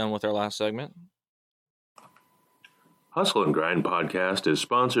done with our last segment? Hustle and Grind podcast is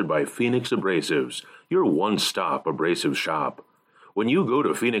sponsored by Phoenix Abrasives, your one-stop abrasive shop. When you go to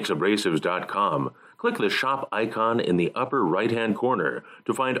phoenixabrasives.com, click the shop icon in the upper right-hand corner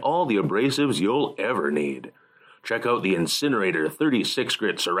to find all the abrasives you'll ever need. Check out the Incinerator 36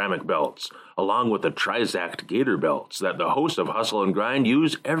 grit ceramic belts, along with the Trizact Gator belts that the hosts of Hustle and Grind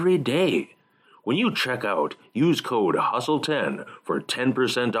use every day. When you check out, use code HUSTLE10 for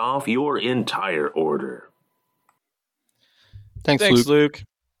 10% off your entire order. Thanks, Luke.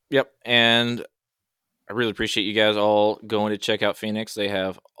 Yep, and I really appreciate you guys all going to check out Phoenix. They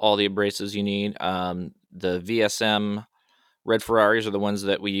have all the abrasives you need. The VSM Red Ferraris are the ones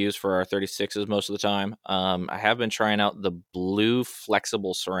that we use for our 36s most of the time. I have been trying out the blue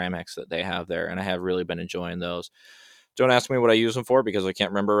flexible ceramics that they have there, and I have really been enjoying those. Don't ask me what I use them for because I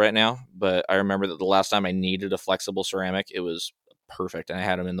can't remember right now, but I remember that the last time I needed a flexible ceramic, it was perfect, and I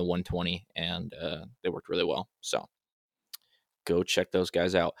had them in the 120, and they worked really well. So go check those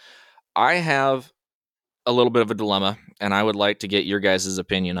guys out. I have a little bit of a dilemma, and I would like to get your guys'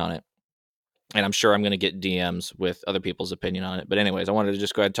 opinion on it. And I'm sure I'm going to get DMs with other people's opinion on it. But anyways, I wanted to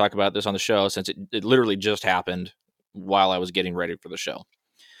just go ahead and talk about this on the show since it literally just happened while I was getting ready for the show.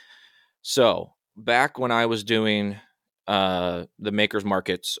 So back when I was doing the makers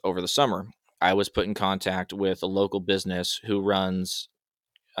markets over the summer, I was put in contact with a local business who runs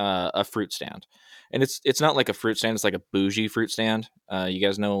a fruit stand. And it's not like a fruit stand. It's like a bougie fruit stand. You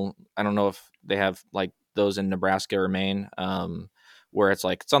guys know, I don't know if they have like those in Nebraska or Maine, where it's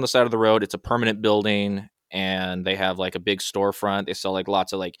like it's on the side of the road. It's a permanent building, and they have like a big storefront. They sell like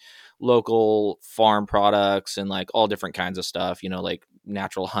lots of like local farm products and like all different kinds of stuff, like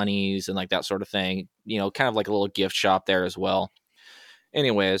natural honeys and like that sort of thing, kind of like a little gift shop there as well.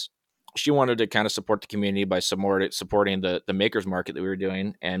 Anyways, she wanted to kind of support the community by supporting the makers market that we were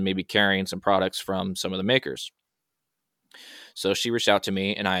doing and maybe carrying some products from some of the makers. So she reached out to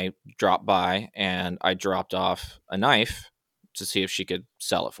me, and I dropped by and I dropped off a knife to see if she could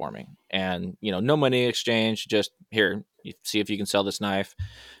sell it for me. And, no money exchange, just here, see if you can sell this knife.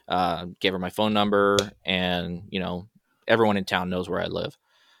 Gave her my phone number, and, everyone in town knows where I live.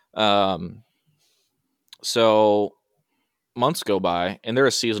 So months go by, and they're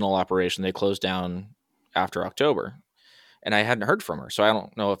a seasonal operation. They close down after October. And I hadn't heard from her. So I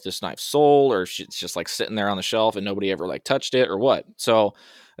don't know if this knife's sold or if it's just like sitting there on the shelf and nobody ever like touched it or what. So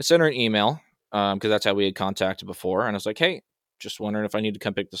I sent her an email because that's how we had contacted before. And I was like, hey, just wondering if I need to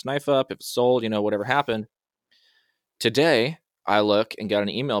come pick this knife up, if it's sold, whatever happened. Today, I look and got an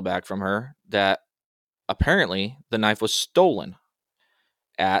email back from her that apparently the knife was stolen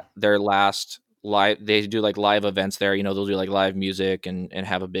at their last live. They do like live events there. They'll do like live music and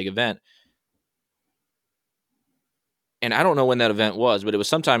have a big event. And I don't know when that event was, but it was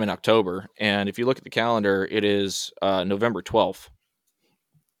sometime in October. And if you look at the calendar, it is November 12th,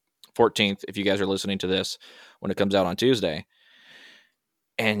 14th, if you guys are listening to this when it comes out on Tuesday.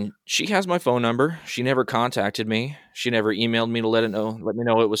 And she has my phone number. She never contacted me. She never emailed me to let me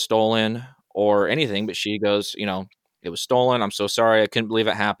know it was stolen or anything. But she goes, it was stolen. I'm so sorry. I couldn't believe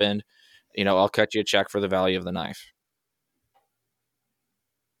it happened. I'll cut you a check for the value of the knife.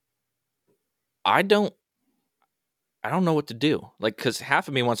 I don't know what to do. Like, because half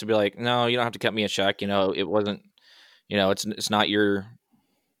of me wants to be like, no, you don't have to cut me a check. It wasn't, it's not your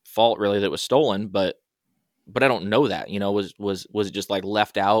fault really that it was stolen, but I don't know that, was it just like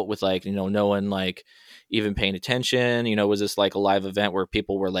left out with like, no one like even paying attention, was this like a live event where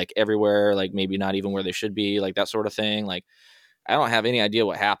people were like everywhere, like maybe not even where they should be, like that sort of thing. Like, I don't have any idea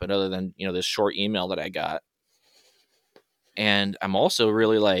what happened other than, this short email that I got. And I'm also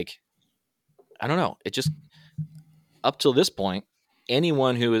really like, I don't know. It just, up till this point,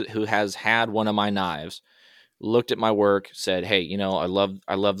 anyone who has had one of my knives looked at my work, said, hey, I love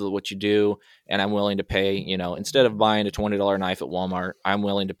what you do, and I'm willing to pay, instead of buying a $20 knife at Walmart, I'm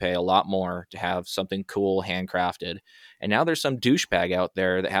willing to pay a lot more to have something cool handcrafted. And now there's some douchebag out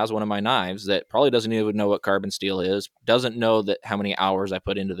there that has one of my knives that probably doesn't even know what carbon steel is, doesn't know that how many hours I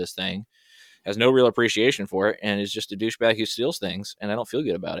put into this thing, has no real appreciation for it, and is just a douchebag who steals things, and I don't feel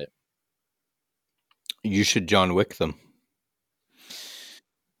good about it. You should John Wick them.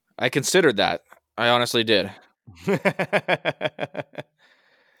 I considered that. I honestly did. So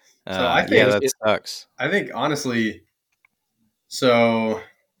I think that sucks. I think honestly, so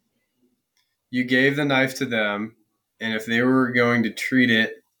you gave the knife to them, and if they were going to treat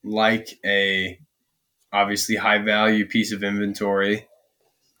it like a obviously high value piece of inventory,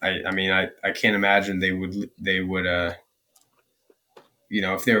 I mean I can't imagine they would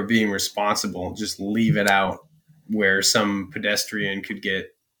if they were being responsible, just leave it out where some pedestrian could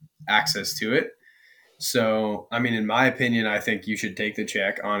get access to it. So, I mean, in my opinion, I think you should take the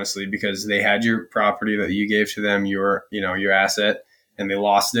check, honestly, because they had your property that you gave to them, your asset, and they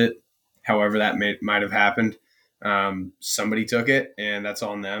lost it. However, that might have happened. Somebody took it, and that's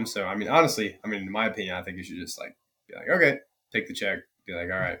on them. So, I mean, honestly, in my opinion, I think you should just be like, okay, take the check. Be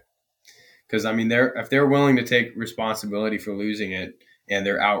like, all right. Because, I mean, if they're willing to take responsibility for losing it and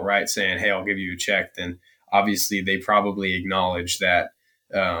they're outright saying, hey, I'll give you a check, then obviously they probably acknowledge that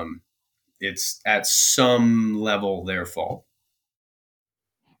it's at some level their fault.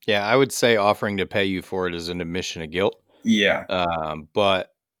 Yeah, I would say offering to pay you for it is an admission of guilt. Yeah. But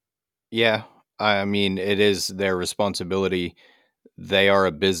yeah, I mean, it is their responsibility. They are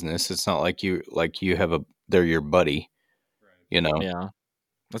a business. It's not like you they're your buddy, Yeah,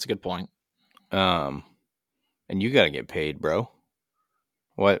 that's a good point. And you got to get paid, bro.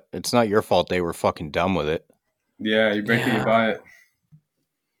 What? It's not your fault they were fucking dumb with it. Yeah, you break it, you buy it.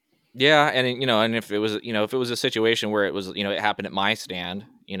 Yeah, and and if it was a situation where it was, it happened at my stand,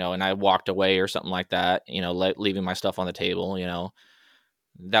 and I walked away or something like that, leaving my stuff on the table,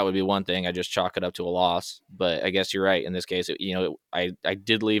 that would be one thing. I just chalk it up to a loss. But I guess you're right in this case. I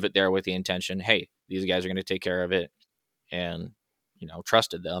did leave it there with the intention, hey, these guys are going to take care of it, and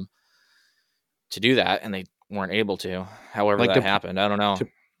trusted them to do that, and they weren't able to. However, that happened. I don't know. To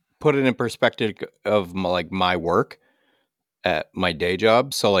put it in perspective of my work at my day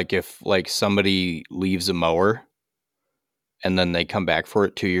job. So if somebody leaves a mower and then they come back for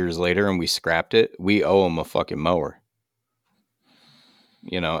it 2 years later and we scrapped it, we owe them a fucking mower.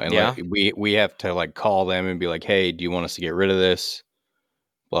 And we have to call them and be like, hey, do you want us to get rid of this?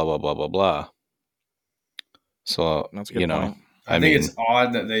 Blah, blah, blah, blah, blah. So, that's a good point. I think it's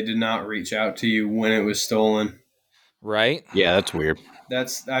odd that they did not reach out to you when it was stolen. right? Yeah, that's weird.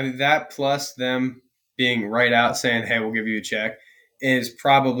 That plus them being right out saying, "Hey, we'll give you a check," is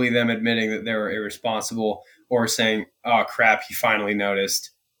probably them admitting that they were irresponsible or saying, "Oh crap, he finally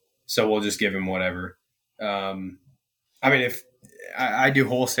noticed, so we'll just give him whatever." I mean, if I do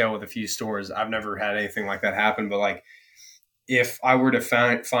wholesale with a few stores, I've never had anything like that happen. But like, if I were to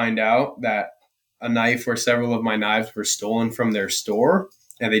find out that a knife or several of my knives were stolen from their store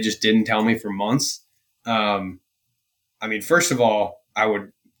and they just didn't tell me for months, I mean, first of all, I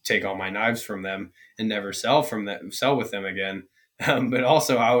would take all my knives from them and never sell with them again. But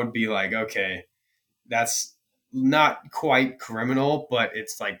also, I would be like, okay, that's not quite criminal, but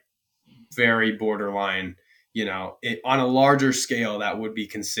it's like very borderline. On a larger scale, that would be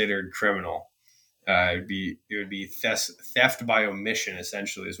considered criminal. It would be theft by omission,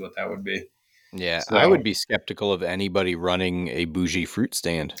 essentially, is what that would be. Yeah, So, I would be skeptical of anybody running a bougie fruit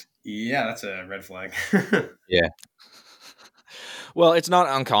stand. Yeah, that's a red flag. Yeah. Well, it's not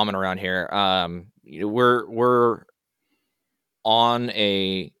uncommon around here. We're on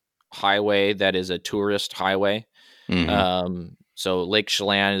a highway that is a tourist highway. Mm-hmm. So Lake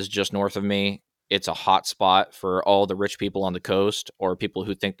Chelan is just north of me. It's a hot spot for all the rich people on the coast or people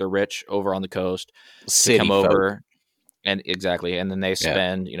who think they're rich over on the coast to come over. And exactly. And then they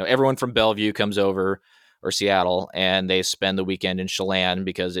spend, everyone from Bellevue comes over, or Seattle, and they spend the weekend in Chelan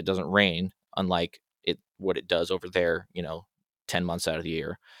because it doesn't rain, unlike what it does over there, 10 months out of the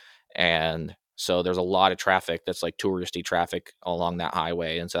year. And so there's a lot of traffic that's like touristy traffic along that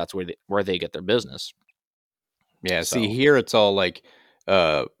highway. And so that's where they get their business. Yeah. So. See, here it's all like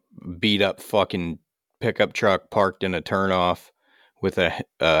beat up fucking pickup truck parked in a turnoff with a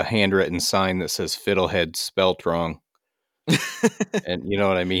handwritten sign that says Fiddlehead spelt wrong. And you know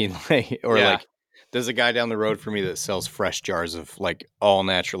what I mean? Like there's a guy down the road for me that sells fresh jars of like all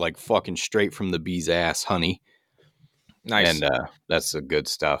natural, like fucking straight from the bee's ass honey. Nice. And that's the good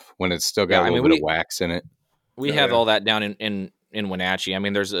stuff when it's still got a little bit of wax in it. We have all that down in Wenatchee. I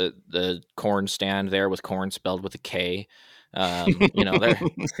mean, there's the corn stand there with corn spelled with a K. That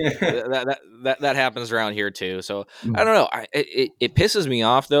happens around here too. So I don't know. It pisses me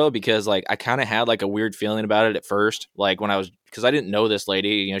off though, because like I kind of had like a weird feeling about it at first, like because I didn't know this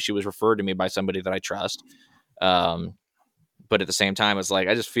lady. She was referred to me by somebody that I trust. But at the same time, it's like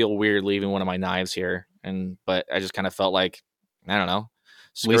I just feel weird leaving one of my knives here, but I just kind of felt like, I don't know.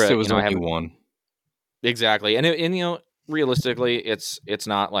 At least it was only one. Exactly, and realistically, it's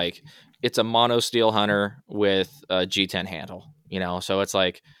not like it's a mono steel hunter with a G10 handle, so it's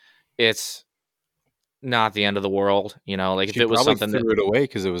like it's not the end of the world, like if it was something threw it away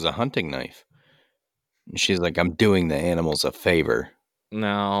because it was a hunting knife. And she's like, I'm doing the animals a favor.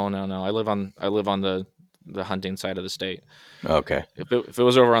 No. I live on the hunting side of the state. Okay. If it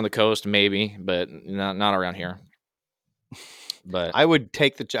was over on the coast, maybe, but not around here. But I would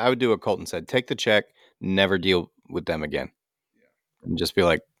I would do what Colton said. Take the check, never deal with them again. And just be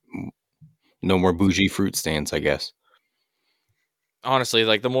like, no more bougie fruit stands, I guess. Honestly,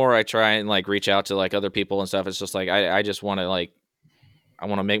 like the more I try and like reach out to like other people and stuff, it's just like I just want to I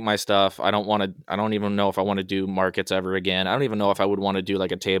want to make my stuff. I don't even know if I want to do markets ever again. I don't even know if I would want to do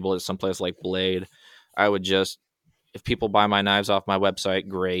like a table at someplace like Blade. I would just, if people buy my knives off my website,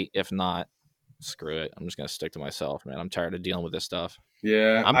 great. If not, screw it. I'm just going to stick to myself, man. I'm tired of dealing with this stuff.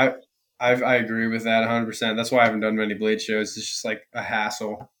 Yeah, I agree with that 100%. That's why I haven't done many Blade shows. It's just like a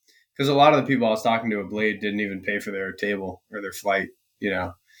hassle. Because a lot of the people I was talking to at Blade didn't even pay for their table or their flight,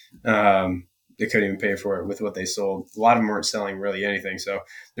 They couldn't even pay for it with what they sold. A lot of them weren't selling really anything. So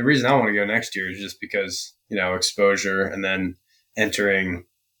the reason I want to go next year is just because, exposure and then entering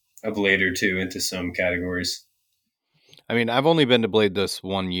a Blade or two into some categories. I mean, I've only been to Blade this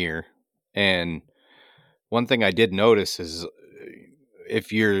 1 year. And one thing I did notice is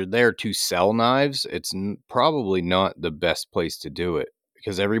if you're there to sell knives, it's probably not the best place to do it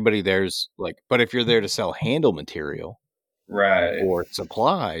because everybody there's like, but if you're there to sell handle material, right, or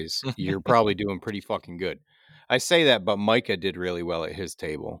supplies, you're probably doing pretty fucking good. I say that, but Micah did really well at his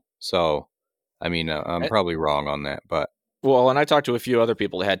table. So, I mean, I'm probably wrong on that, but. Well, and I talked to a few other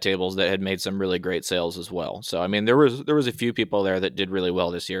people that had tables that had made some really great sales as well. So, I mean, there was a few people there that did really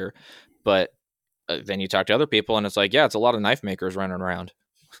well this year, but then you talk to other people and it's like, yeah, it's a lot of knife makers running around.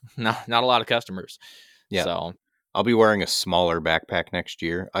 not a lot of customers. Yeah. So I'll be wearing a smaller backpack next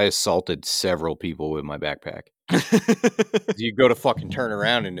year. I assaulted several people with my backpack. You go to fucking turn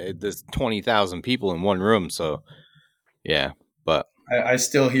around and there's 20,000 people in one room. So, yeah, but I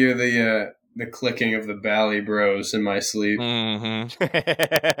still hear the clicking of the Bally Bros in my sleep. Mm-hmm.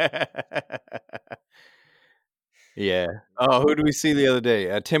 Yeah. Oh, who do we see the other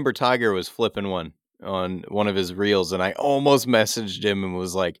day? Timber Tiger was flipping one on one of his reels, and I almost messaged him and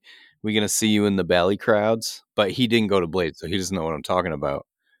was like, "We gonna see you in the Bally crowds?" But he didn't go to Blade, so he doesn't know what I'm talking about.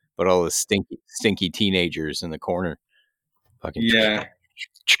 But all the stinky teenagers in the corner, fucking Yeah,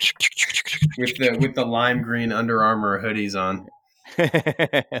 with the lime green Under Armour hoodies on,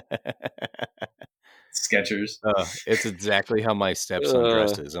 Skechers. It's exactly how my stepson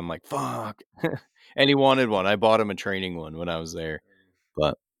dresses. I'm like, fuck. And he wanted one. I bought him a training one when I was there.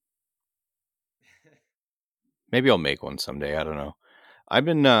 But maybe I'll make one someday. I don't know. I've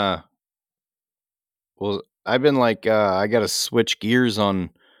been I gotta switch gears on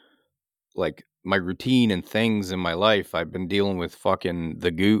like my routine and things in my life. I've been dealing with fucking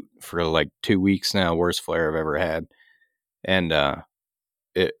the gout for like 2 weeks now, worst flare I've ever had. And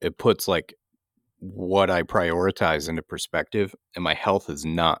it puts like what I prioritize into perspective, and my health is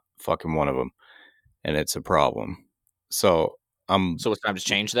not fucking one of them, and it's a problem. So it's time to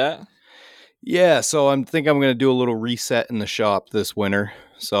change that. Yeah, so I'm going to do a little reset in the shop this winter.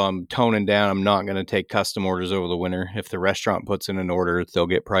 So I'm toning down. I'm not going to take custom orders over the winter. If the restaurant puts in an order, they'll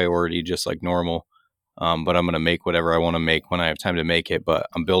get priority just like normal. But I'm going to make whatever I want to make when I have time to make it. But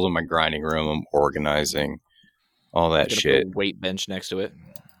I'm building my grinding room. I'm organizing all that shit. Put a weight bench next to it.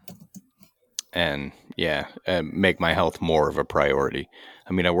 And yeah, make my health more of a priority.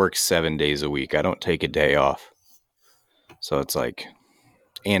 I mean, I work 7 days a week. I don't take a day off. So it's like,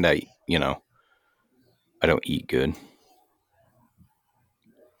 and I don't eat good.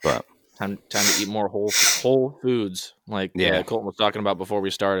 But time to eat more whole foods, like Colton was talking about before we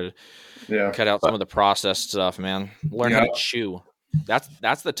started. Yeah, cut out some of the processed stuff, man. Learn how to chew.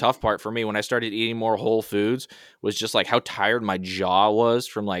 That's the tough part for me. When I started eating more whole foods, was just like how tired my jaw was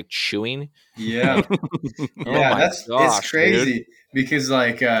from like chewing. Yeah, it's crazy, dude. Because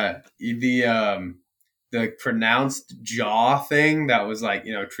like the pronounced jaw thing that was like,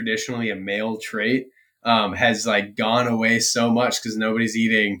 traditionally a male trait, has like gone away so much because nobody's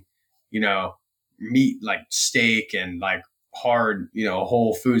eating, meat like steak and like hard,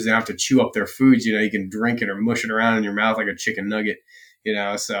 whole foods. They don't have to chew up their foods. You can drink it or mush it around in your mouth like a chicken nugget.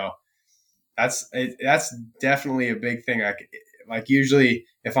 So that's definitely a big thing. Like usually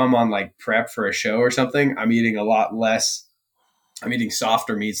if I'm on like prep for a show or something, I'm eating a lot less. I'm eating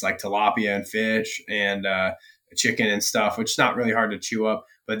softer meats like tilapia and fish and chicken and stuff, which is not really hard to chew up.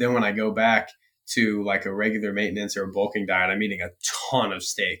 But then when I go back to like a regular maintenance or a bulking diet, I'm eating a ton of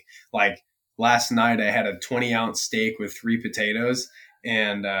steak. Like last night I had a 20-ounce steak with 3 potatoes,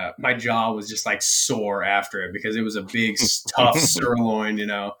 and my jaw was just like sore after it because it was a big, tough sirloin,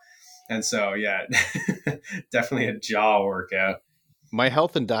 And so, yeah, definitely a jaw workout. My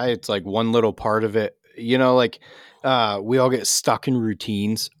health and diet's like one little part of it. We all get stuck in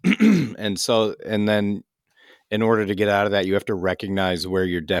routines. and then in order to get out of that, you have to recognize where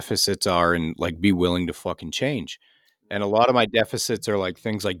your deficits are and like be willing to fucking change. And a lot of my deficits are like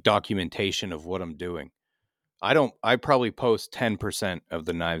things like documentation of what I'm doing. I probably post 10% of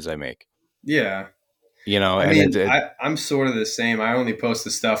the knives I make. Yeah. I'm sort of the same. I only post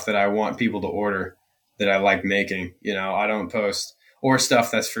the stuff that I want people to order that I like making. I don't post or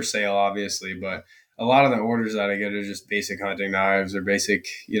stuff that's for sale, obviously, but a lot of the orders that I get are just basic hunting knives or basic,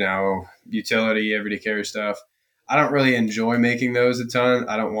 utility, everyday carry stuff. I don't really enjoy making those a ton.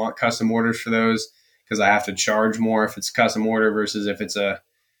 I don't want custom orders for those because I have to charge more if it's custom order versus if it's a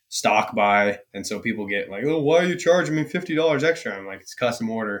stock buy. And so people get like, oh, why are you charging me $50 extra? I'm like, it's custom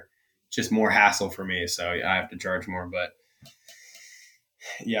order. Just more hassle for me, so I have to charge more. But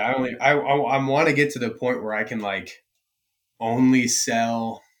yeah, I want to get to the point where I can like only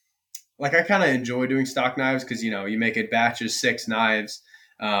sell. Like I kind of enjoy doing stock knives because you make a batch of 6 knives,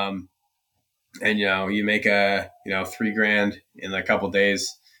 and you make a $3,000 in a couple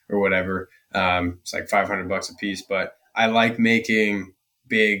days or whatever. It's like $500 a piece, but I like making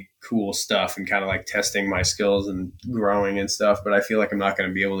big cool stuff and kind of like testing my skills and growing and stuff. But I feel like I'm not going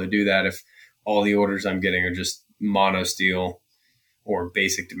to be able to do that if all the orders I'm getting are just mono steel or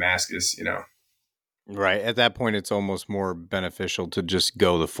basic Damascus, Right. At that point, it's almost more beneficial to just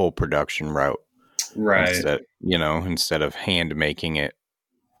go the full production route. Right. Instead of hand making it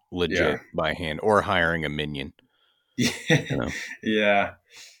legit by hand or hiring a minion. Yeah. Yeah.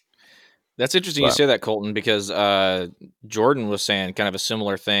 That's interesting you say that, Colton, because Jordan was saying kind of a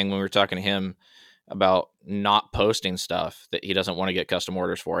similar thing when we were talking to him about not posting stuff that he doesn't want to get custom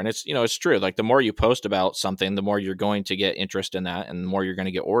orders for. And it's, it's true. Like the more you post about something, the more you're going to get interest in that and the more you're going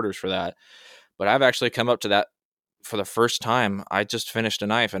to get orders for that. But I've actually come up to that for the first time. I just finished a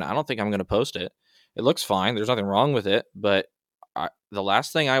knife and I don't think I'm going to post it. It looks fine. There's nothing wrong with it. But the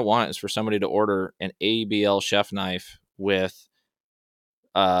last thing I want is for somebody to order an ABL chef knife with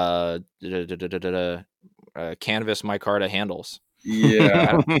canvas micarta handles.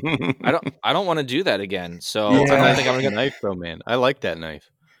 Yeah. I don't want to do that again. So Yeah. I don't think I'm a gonna. knife though, man. I like that knife.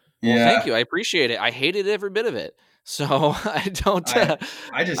 Well, Yeah. thank you. I appreciate it. I hated every bit of it. So I don't.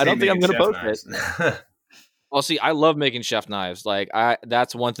 I just I don't hate think I'm making gonna chef post it. knives. Well, see, I love making chef knives. Like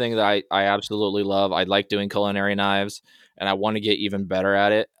that's one thing that I absolutely love. I like doing culinary knives, and I want to get even better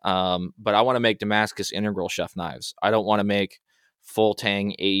at it. But I want to make Damascus integral chef knives. I don't want to make full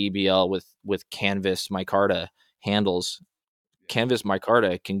tang AEBL with canvas micarta handles. Canvas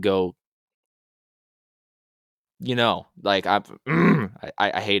micarta can go, like I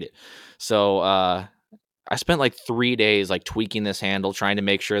hate it. So I spent like 3 days like tweaking this handle, trying to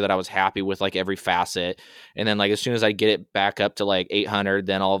make sure that I was happy with like every facet. And then like as soon as I get it back up to like 800,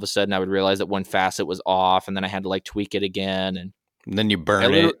 then all of a sudden I would realize that one facet was off, and then I had to like tweak it again. And then you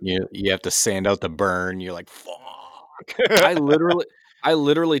burn it. You have to sand out the burn. You're like, fuck. I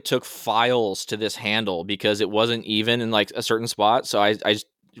literally took files to this handle because it wasn't even in like a certain spot. So I just,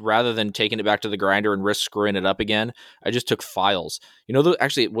 rather than taking it back to the grinder and risk screwing it up again, I just took files.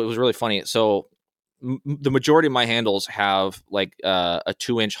 Actually, what was really funny. So the majority of my handles have like a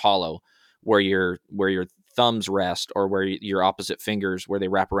 2-inch hollow where your thumbs rest, or where your opposite fingers, where they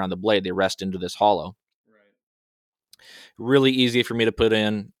wrap around the blade, they rest into this hollow. Right. Really easy for me to put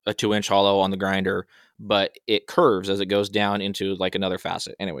in a 2-inch hollow on the grinder, but it curves as it goes down into like another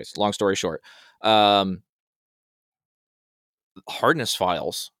facet. Anyways, long story short, hardness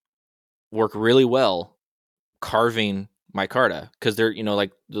files work really well carving micarta, because they're,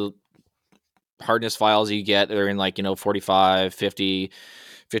 like the hardness files you get, they're in like 45, 50,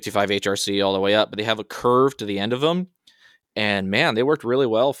 55 HRC all the way up, but they have a curve to the end of them, and man, they worked really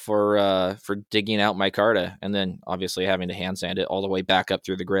well for digging out micarta, and then obviously having to hand sand it all the way back up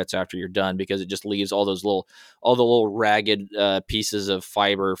through the grits after you're done, because it just leaves all the little ragged pieces of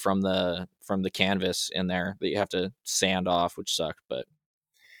fiber from the canvas in there that you have to sand off, which sucked. But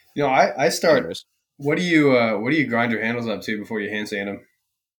I start. anyways. What do you grind your handles up to before you hand sand them?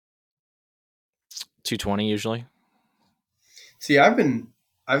 220 usually. See,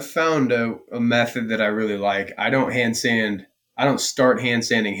 I've found a method that I really like. I don't start hand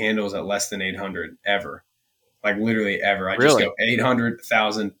sanding handles at less than 800 ever. Like literally ever. I just go 800,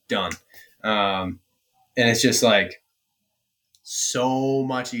 1,000, done. And it's just like so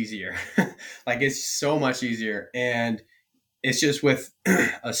much easier. Like it's so much easier. And it's just with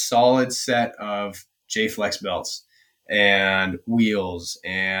a solid set of J-Flex belts and wheels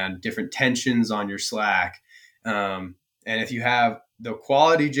and different tensions on your slack. And if you have the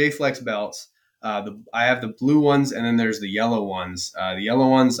quality J-Flex belts, I have the blue ones, and then there's the yellow ones. The yellow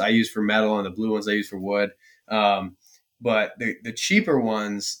ones I use for metal, and the blue ones I use for wood. But the cheaper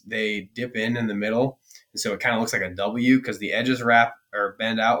ones, they dip in the middle. And so it kind of looks like a W because the edges wrap or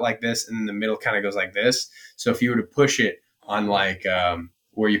bend out like this, and the middle kind of goes like this. So if you were to push it on like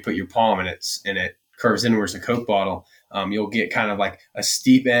where you put your palm and it curves inwards, a Coke bottle, you'll get kind of like a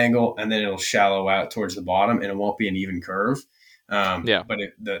steep angle, and then it'll shallow out towards the bottom, and it won't be an even curve. But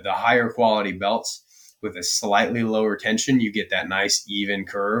the higher quality belts with a slightly lower tension, you get that nice even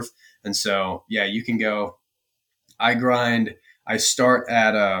curve. And so, yeah, you can go. I start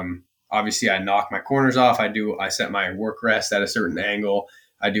at obviously I knock my corners off. I set my work rest at a certain angle.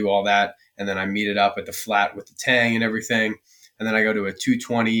 I do all that, and then I meet it up at the flat with the tang and everything. And then I go to a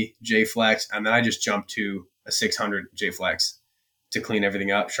 220 J-Flex, and then I just jump to a 600 J-Flex to clean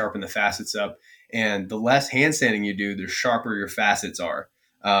everything up, sharpen the facets up. And the less hand sanding you do, the sharper your facets are.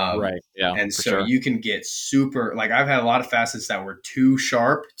 Right. Yeah. And so you can get super, like I've had a lot of facets that were too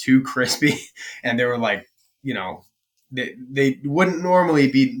sharp, too crispy, and they were like, they wouldn't normally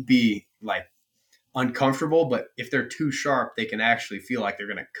be like uncomfortable, but if they're too sharp, they can actually feel like they're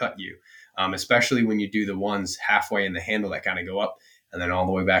going to cut you, especially when you do the ones halfway in the handle that kind of go up and then all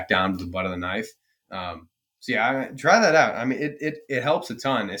the way back down to the butt of the knife. So yeah, try that out. I mean, it helps a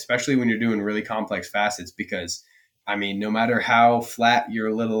ton, especially when you're doing really complex facets, because I mean, no matter how flat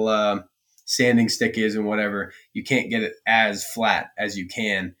your little sanding stick is and whatever, you can't get it as flat as you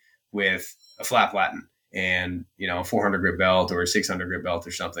can with a flat platen and, a 400 grit belt or a 600 grit belt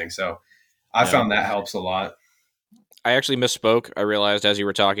or something. So I found that helps a lot. I actually misspoke. I realized as you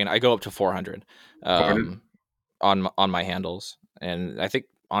were talking, I go up to 400 on my handles, and I think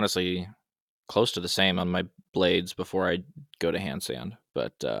honestly close to the same on my blades before I go to hand sand,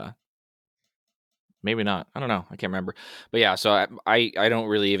 but maybe not. I don't know. I can't remember. But yeah, so I don't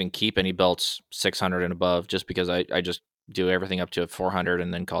really even keep any belts 600 and above, just because I just do everything up to 400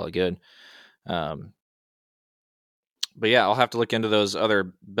 and then call it good. But yeah, I'll have to look into those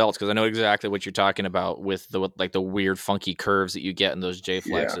other belts because I know exactly what you're talking about with the weird funky curves that you get in those J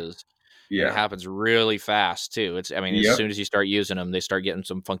flexes. And it happens really fast too. As soon as you start using them, they start getting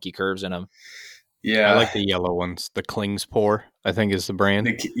some funky curves in them. Yeah, I like the yellow ones. The Klingspor, I think, is the brand.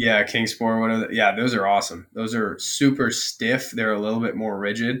 Kingspor, one of the, those are awesome. Those are super stiff. They're a little bit more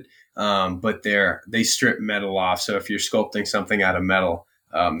rigid, but they strip metal off. So if you're sculpting something out of metal,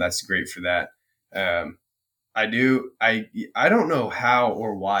 that's great for that. I don't know how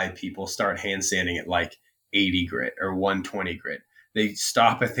or why people start hand sanding at like 80 grit or 120 grit. They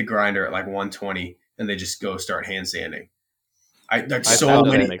stop at the grinder at like 120 and they just go start hand sanding.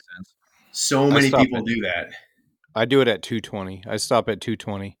 So many people do that. I do it at 220. I stop at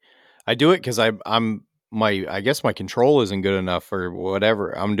 220. I do it because I guess my control isn't good enough or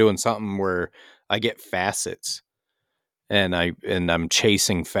whatever. I'm doing something where I get facets and I'm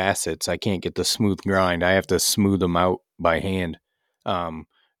chasing facets. I can't get the smooth grind. I have to smooth them out by hand.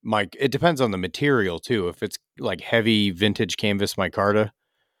 It depends on the material too. If it's like heavy vintage canvas micarta,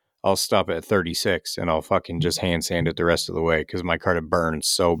 I'll stop at 36 and I'll fucking just hand sand it the rest of the way because micarta burns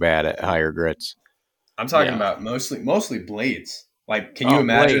so bad at higher grits. I'm talking about mostly blades. Like, can you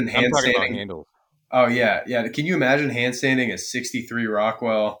imagine hand sanding? Handles. Oh yeah. Can you imagine hand sanding a 63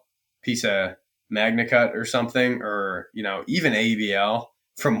 Rockwell piece of MagnaCut or something, or even ABL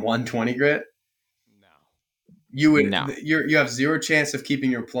from 120 grit? No. You would. No. You have zero chance of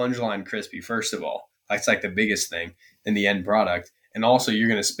keeping your plunge line crispy. First of all, that's like the biggest thing in the end product. And also, you're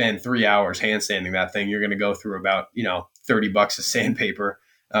going to spend 3 hours hand sanding that thing. You're going to go through about $30 of sandpaper.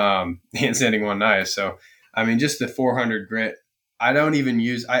 Hand sanding one knife. So, just the 400 grit. I don't even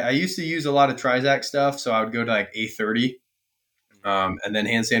use. I used to use a lot of Trizac stuff, so I would go to like A30, and then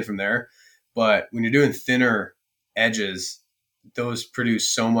hand sand from there. But when you're doing thinner edges, those produce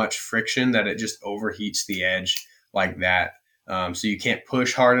so much friction that it just overheats the edge like that. So you can't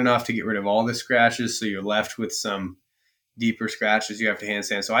push hard enough to get rid of all the scratches. So you're left with some deeper scratches you have to hand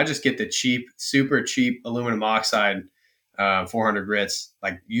sand. So I just get the super cheap aluminum oxide. 400 grits,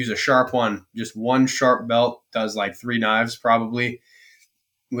 like use a sharp one, just one sharp belt does like 3 knives probably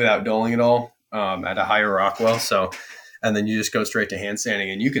without dulling it all at a higher Rockwell. So, and then you just go straight to hand sanding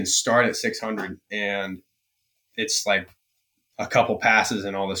and you can start at 600 and it's like a couple passes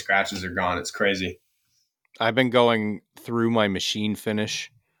and all the scratches are gone. It's crazy. I've been going through my machine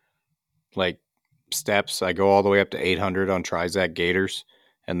finish like steps. I go all the way up to 800 on Trizac Gators.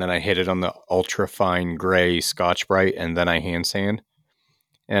 And then I hit it on the ultra fine gray Scotch Brite, and then I hand sand.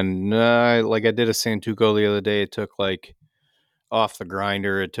 And I did a Santuco the other day. It took like off the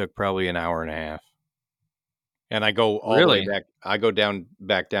grinder. It took probably an hour and a half. And I go all the way back. I go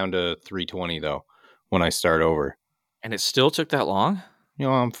back down to 320 though when I start over. And it still took that long?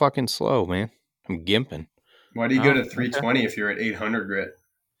 I'm fucking slow, man. I'm gimping. Why do you go to 320 if you're at 800 grit?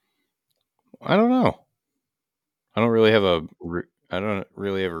 I don't know. I don't really have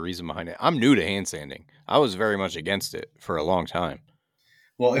a reason behind it. I'm new to hand sanding. I was very much against it for a long time.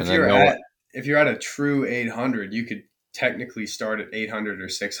 Well, if you're at a true 800, you could technically start at 800 or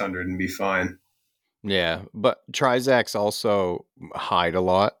 600 and be fine. Yeah, but Trizacs also hide a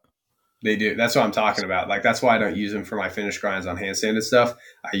lot. They do. That's what I'm talking about. Like, that's why I don't use them for my finish grinds on hand sanded stuff.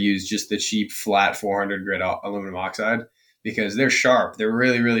 I use just the cheap, flat 400 grit aluminum oxide because they're sharp. They're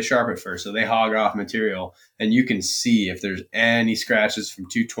really, really sharp at first. So they hog off material and you can see if there's any scratches from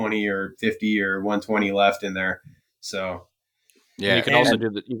 220 or 50 or 120 left in there. So, yeah. You can also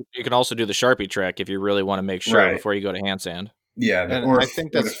do the Sharpie trick if you really want to make sure before you go to hand sand. Yeah. I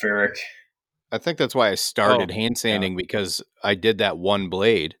think that's why I started hand sanding because I did that one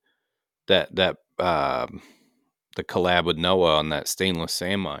blade that the collab with Noah on that stainless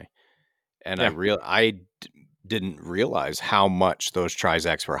sandmine. And I didn't realize how much those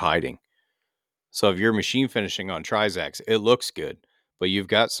Trizacs were hiding. So if you're machine finishing on Trizacs, it looks good, but you've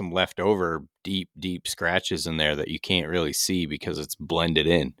got some leftover deep scratches in there that you can't really see because it's blended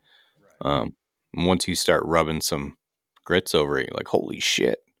in. Right. Once you start rubbing some grits over it, you're like, holy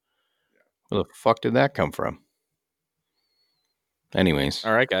shit, where the fuck did that come from? Anyways.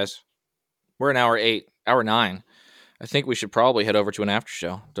 All right, guys. We're in hour 9. I think we should probably head over to an after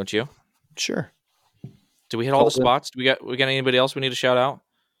show, don't you? Sure. Do we hit all the spots? Do we got anybody else we need to shout out?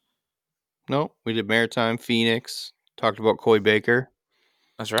 No, we did Maritime, Phoenix, talked about Coy Baker.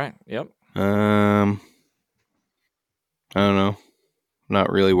 That's right. Yep. I don't know.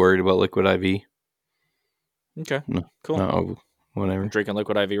 Not really worried about Liquid IV. Okay. No, cool. No, whatever. I'm drinking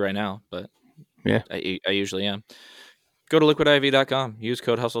Liquid IV right now, but yeah, I usually am. Go to liquidiv.com. Use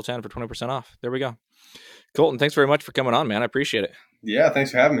code HUSTLE10 for 20% off. There we go. Colton, thanks very much for coming on, man. I appreciate it. Yeah,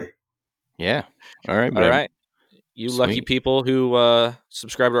 thanks for having me. Yeah. All right, buddy. All right. You Sweet. lucky people who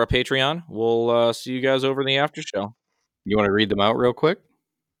subscribe to our Patreon. We'll see you guys over in the after show. You want to read them out real quick?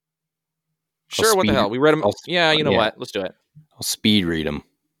 Sure, what the hell? We read them. Yeah, you know yeah. what? Let's do it. I'll speed read them.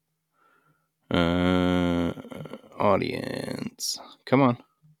 Audience. Come on.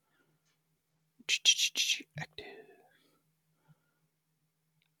 Active.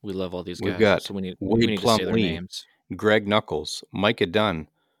 We love all these guys. We've got so we need Wade to say their Plumlee, names. Greg Knuckles, Micah Dunn,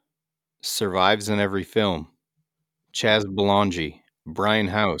 Survives in Every Film, Chaz Belongi, Brian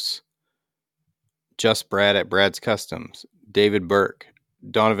House, Just Brad at Brad's Customs, David Burke,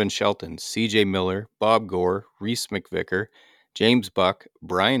 Donovan Shelton, CJ Miller, Bob Gore, Reese McVicker, James Buck,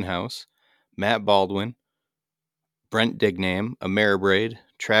 Brian House, Matt Baldwin, Brent Dignam, Ameribraid,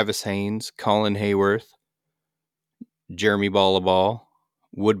 Travis Haynes, Colin Hayworth, Jeremy Ballaball,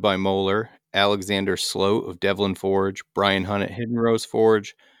 Wood by Moeller, Alexander Sloat of Devlin Forge, Brian Hunt at Hidden Rose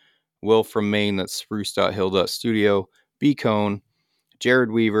Forge, Will from Maine, that's Spruce.Hill.Studio, B Cone,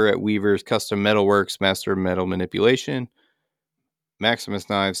 Jared Weaver at Weaver's Custom Metalworks, Master of Metal Manipulation, Maximus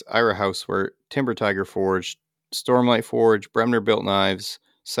Knives, Ira Housework, Timber Tiger Forge, Stormlight Forge, Bremner Built Knives,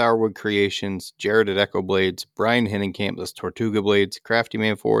 Sourwood Creations, Jared at Echo Blades, Brian Hinnenkamp, that's Tortuga Blades, Crafty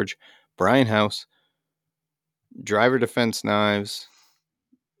Man Forge, Brian House, Driver Defense Knives.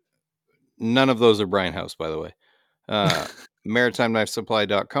 None of those are Brian House, by the way.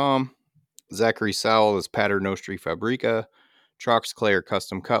 MaritimeKnifeSupply.com, Zachary Sowell is Pater Nostri Fabrica, Trox Claire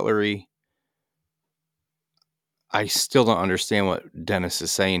Custom Cutlery. I still don't understand what Dennis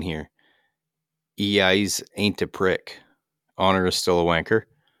is saying here. EI's ain't a prick. Honor is still a wanker.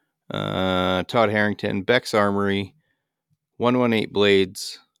 Todd Harrington, Beck's Armory, 118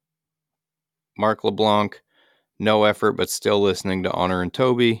 Blades, Mark LeBlanc, no effort but still listening to Honor and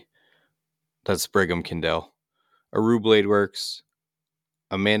Toby. That's Brigham Kindell. Aru Blade Works,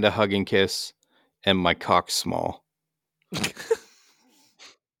 Amanda Hug and Kiss, and My Cock Small.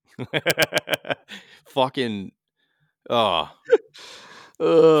 Fucking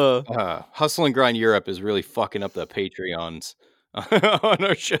Hustle and Grind Europe is really fucking up the Patreons on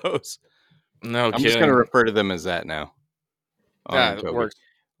our shows. No I'm kidding. just going to refer to them as that now. Yeah, it works.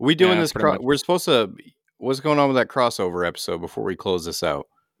 We doing this? pretty much. We're supposed to. What's going on with that crossover episode before we close this out?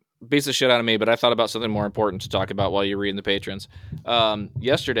 Beats the shit out of me, but I thought about something more important to talk about while you're reading the patrons.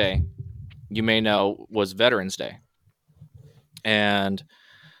 Yesterday, you may know, was Veterans Day. And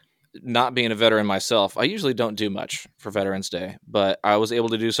not being a veteran myself, I usually don't do much for Veterans Day, but I was able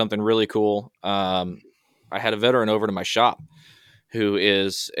to do something really cool. I had a veteran over to my shop who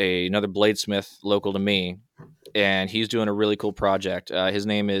is another bladesmith local to me, and he's doing a really cool project. His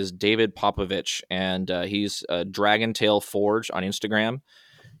name is David Popovich, and he's Dragon Tail Forge on Instagram.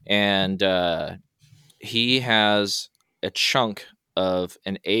 And he has a chunk of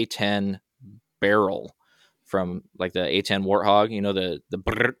an A10 barrel from like the A10 Warthog, you know, the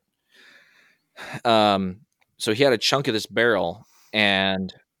brrr. So he had a chunk of this barrel,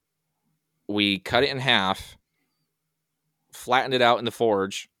 and we cut it in half, flattened it out in the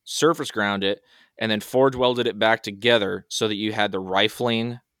forge, surface ground it, and then forge welded it back together so that you had the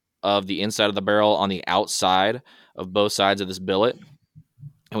rifling of the inside of the barrel on the outside of both sides of this billet.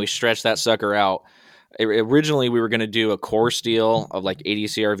 And we stretched that sucker out. Originally, we were going to do a core steel of like 80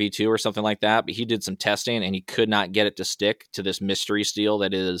 CRV2 or something like that, but he did some testing and he could not get it to stick to this mystery steel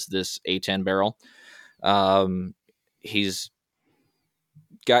that is this A10 barrel. He's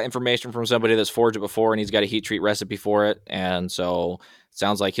got information from somebody that's forged it before, and he's got a heat treat recipe for it. And so it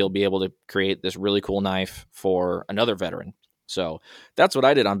sounds like he'll be able to create this really cool knife for another veteran. So that's what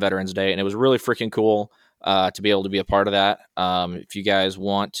I did on Veterans Day, and it was really freaking cool to be able to be a part of that. If you guys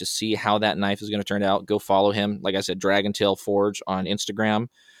want to see how that knife is going to turn out, go follow him. Like I said, Dragon Tail Forge on Instagram.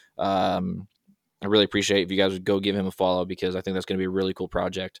 I really appreciate if you guys would go give him a follow, because I think that's going to be a really cool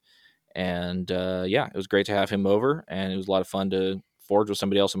project. And yeah, it was great to have him over, and it was a lot of fun to forge with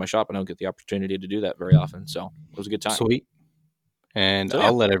somebody else in my shop. I don't get the opportunity to do that very often, so it was a good time. Sweet. And so,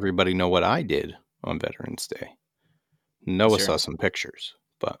 I'll let everybody know what I did on Veterans Day. Noah saw some pictures,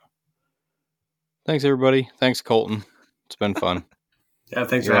 but thanks everybody. Thanks, Colton. It's been fun. Yeah,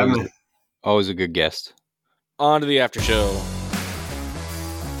 thanks for having me. Always a good guest. On to the after show.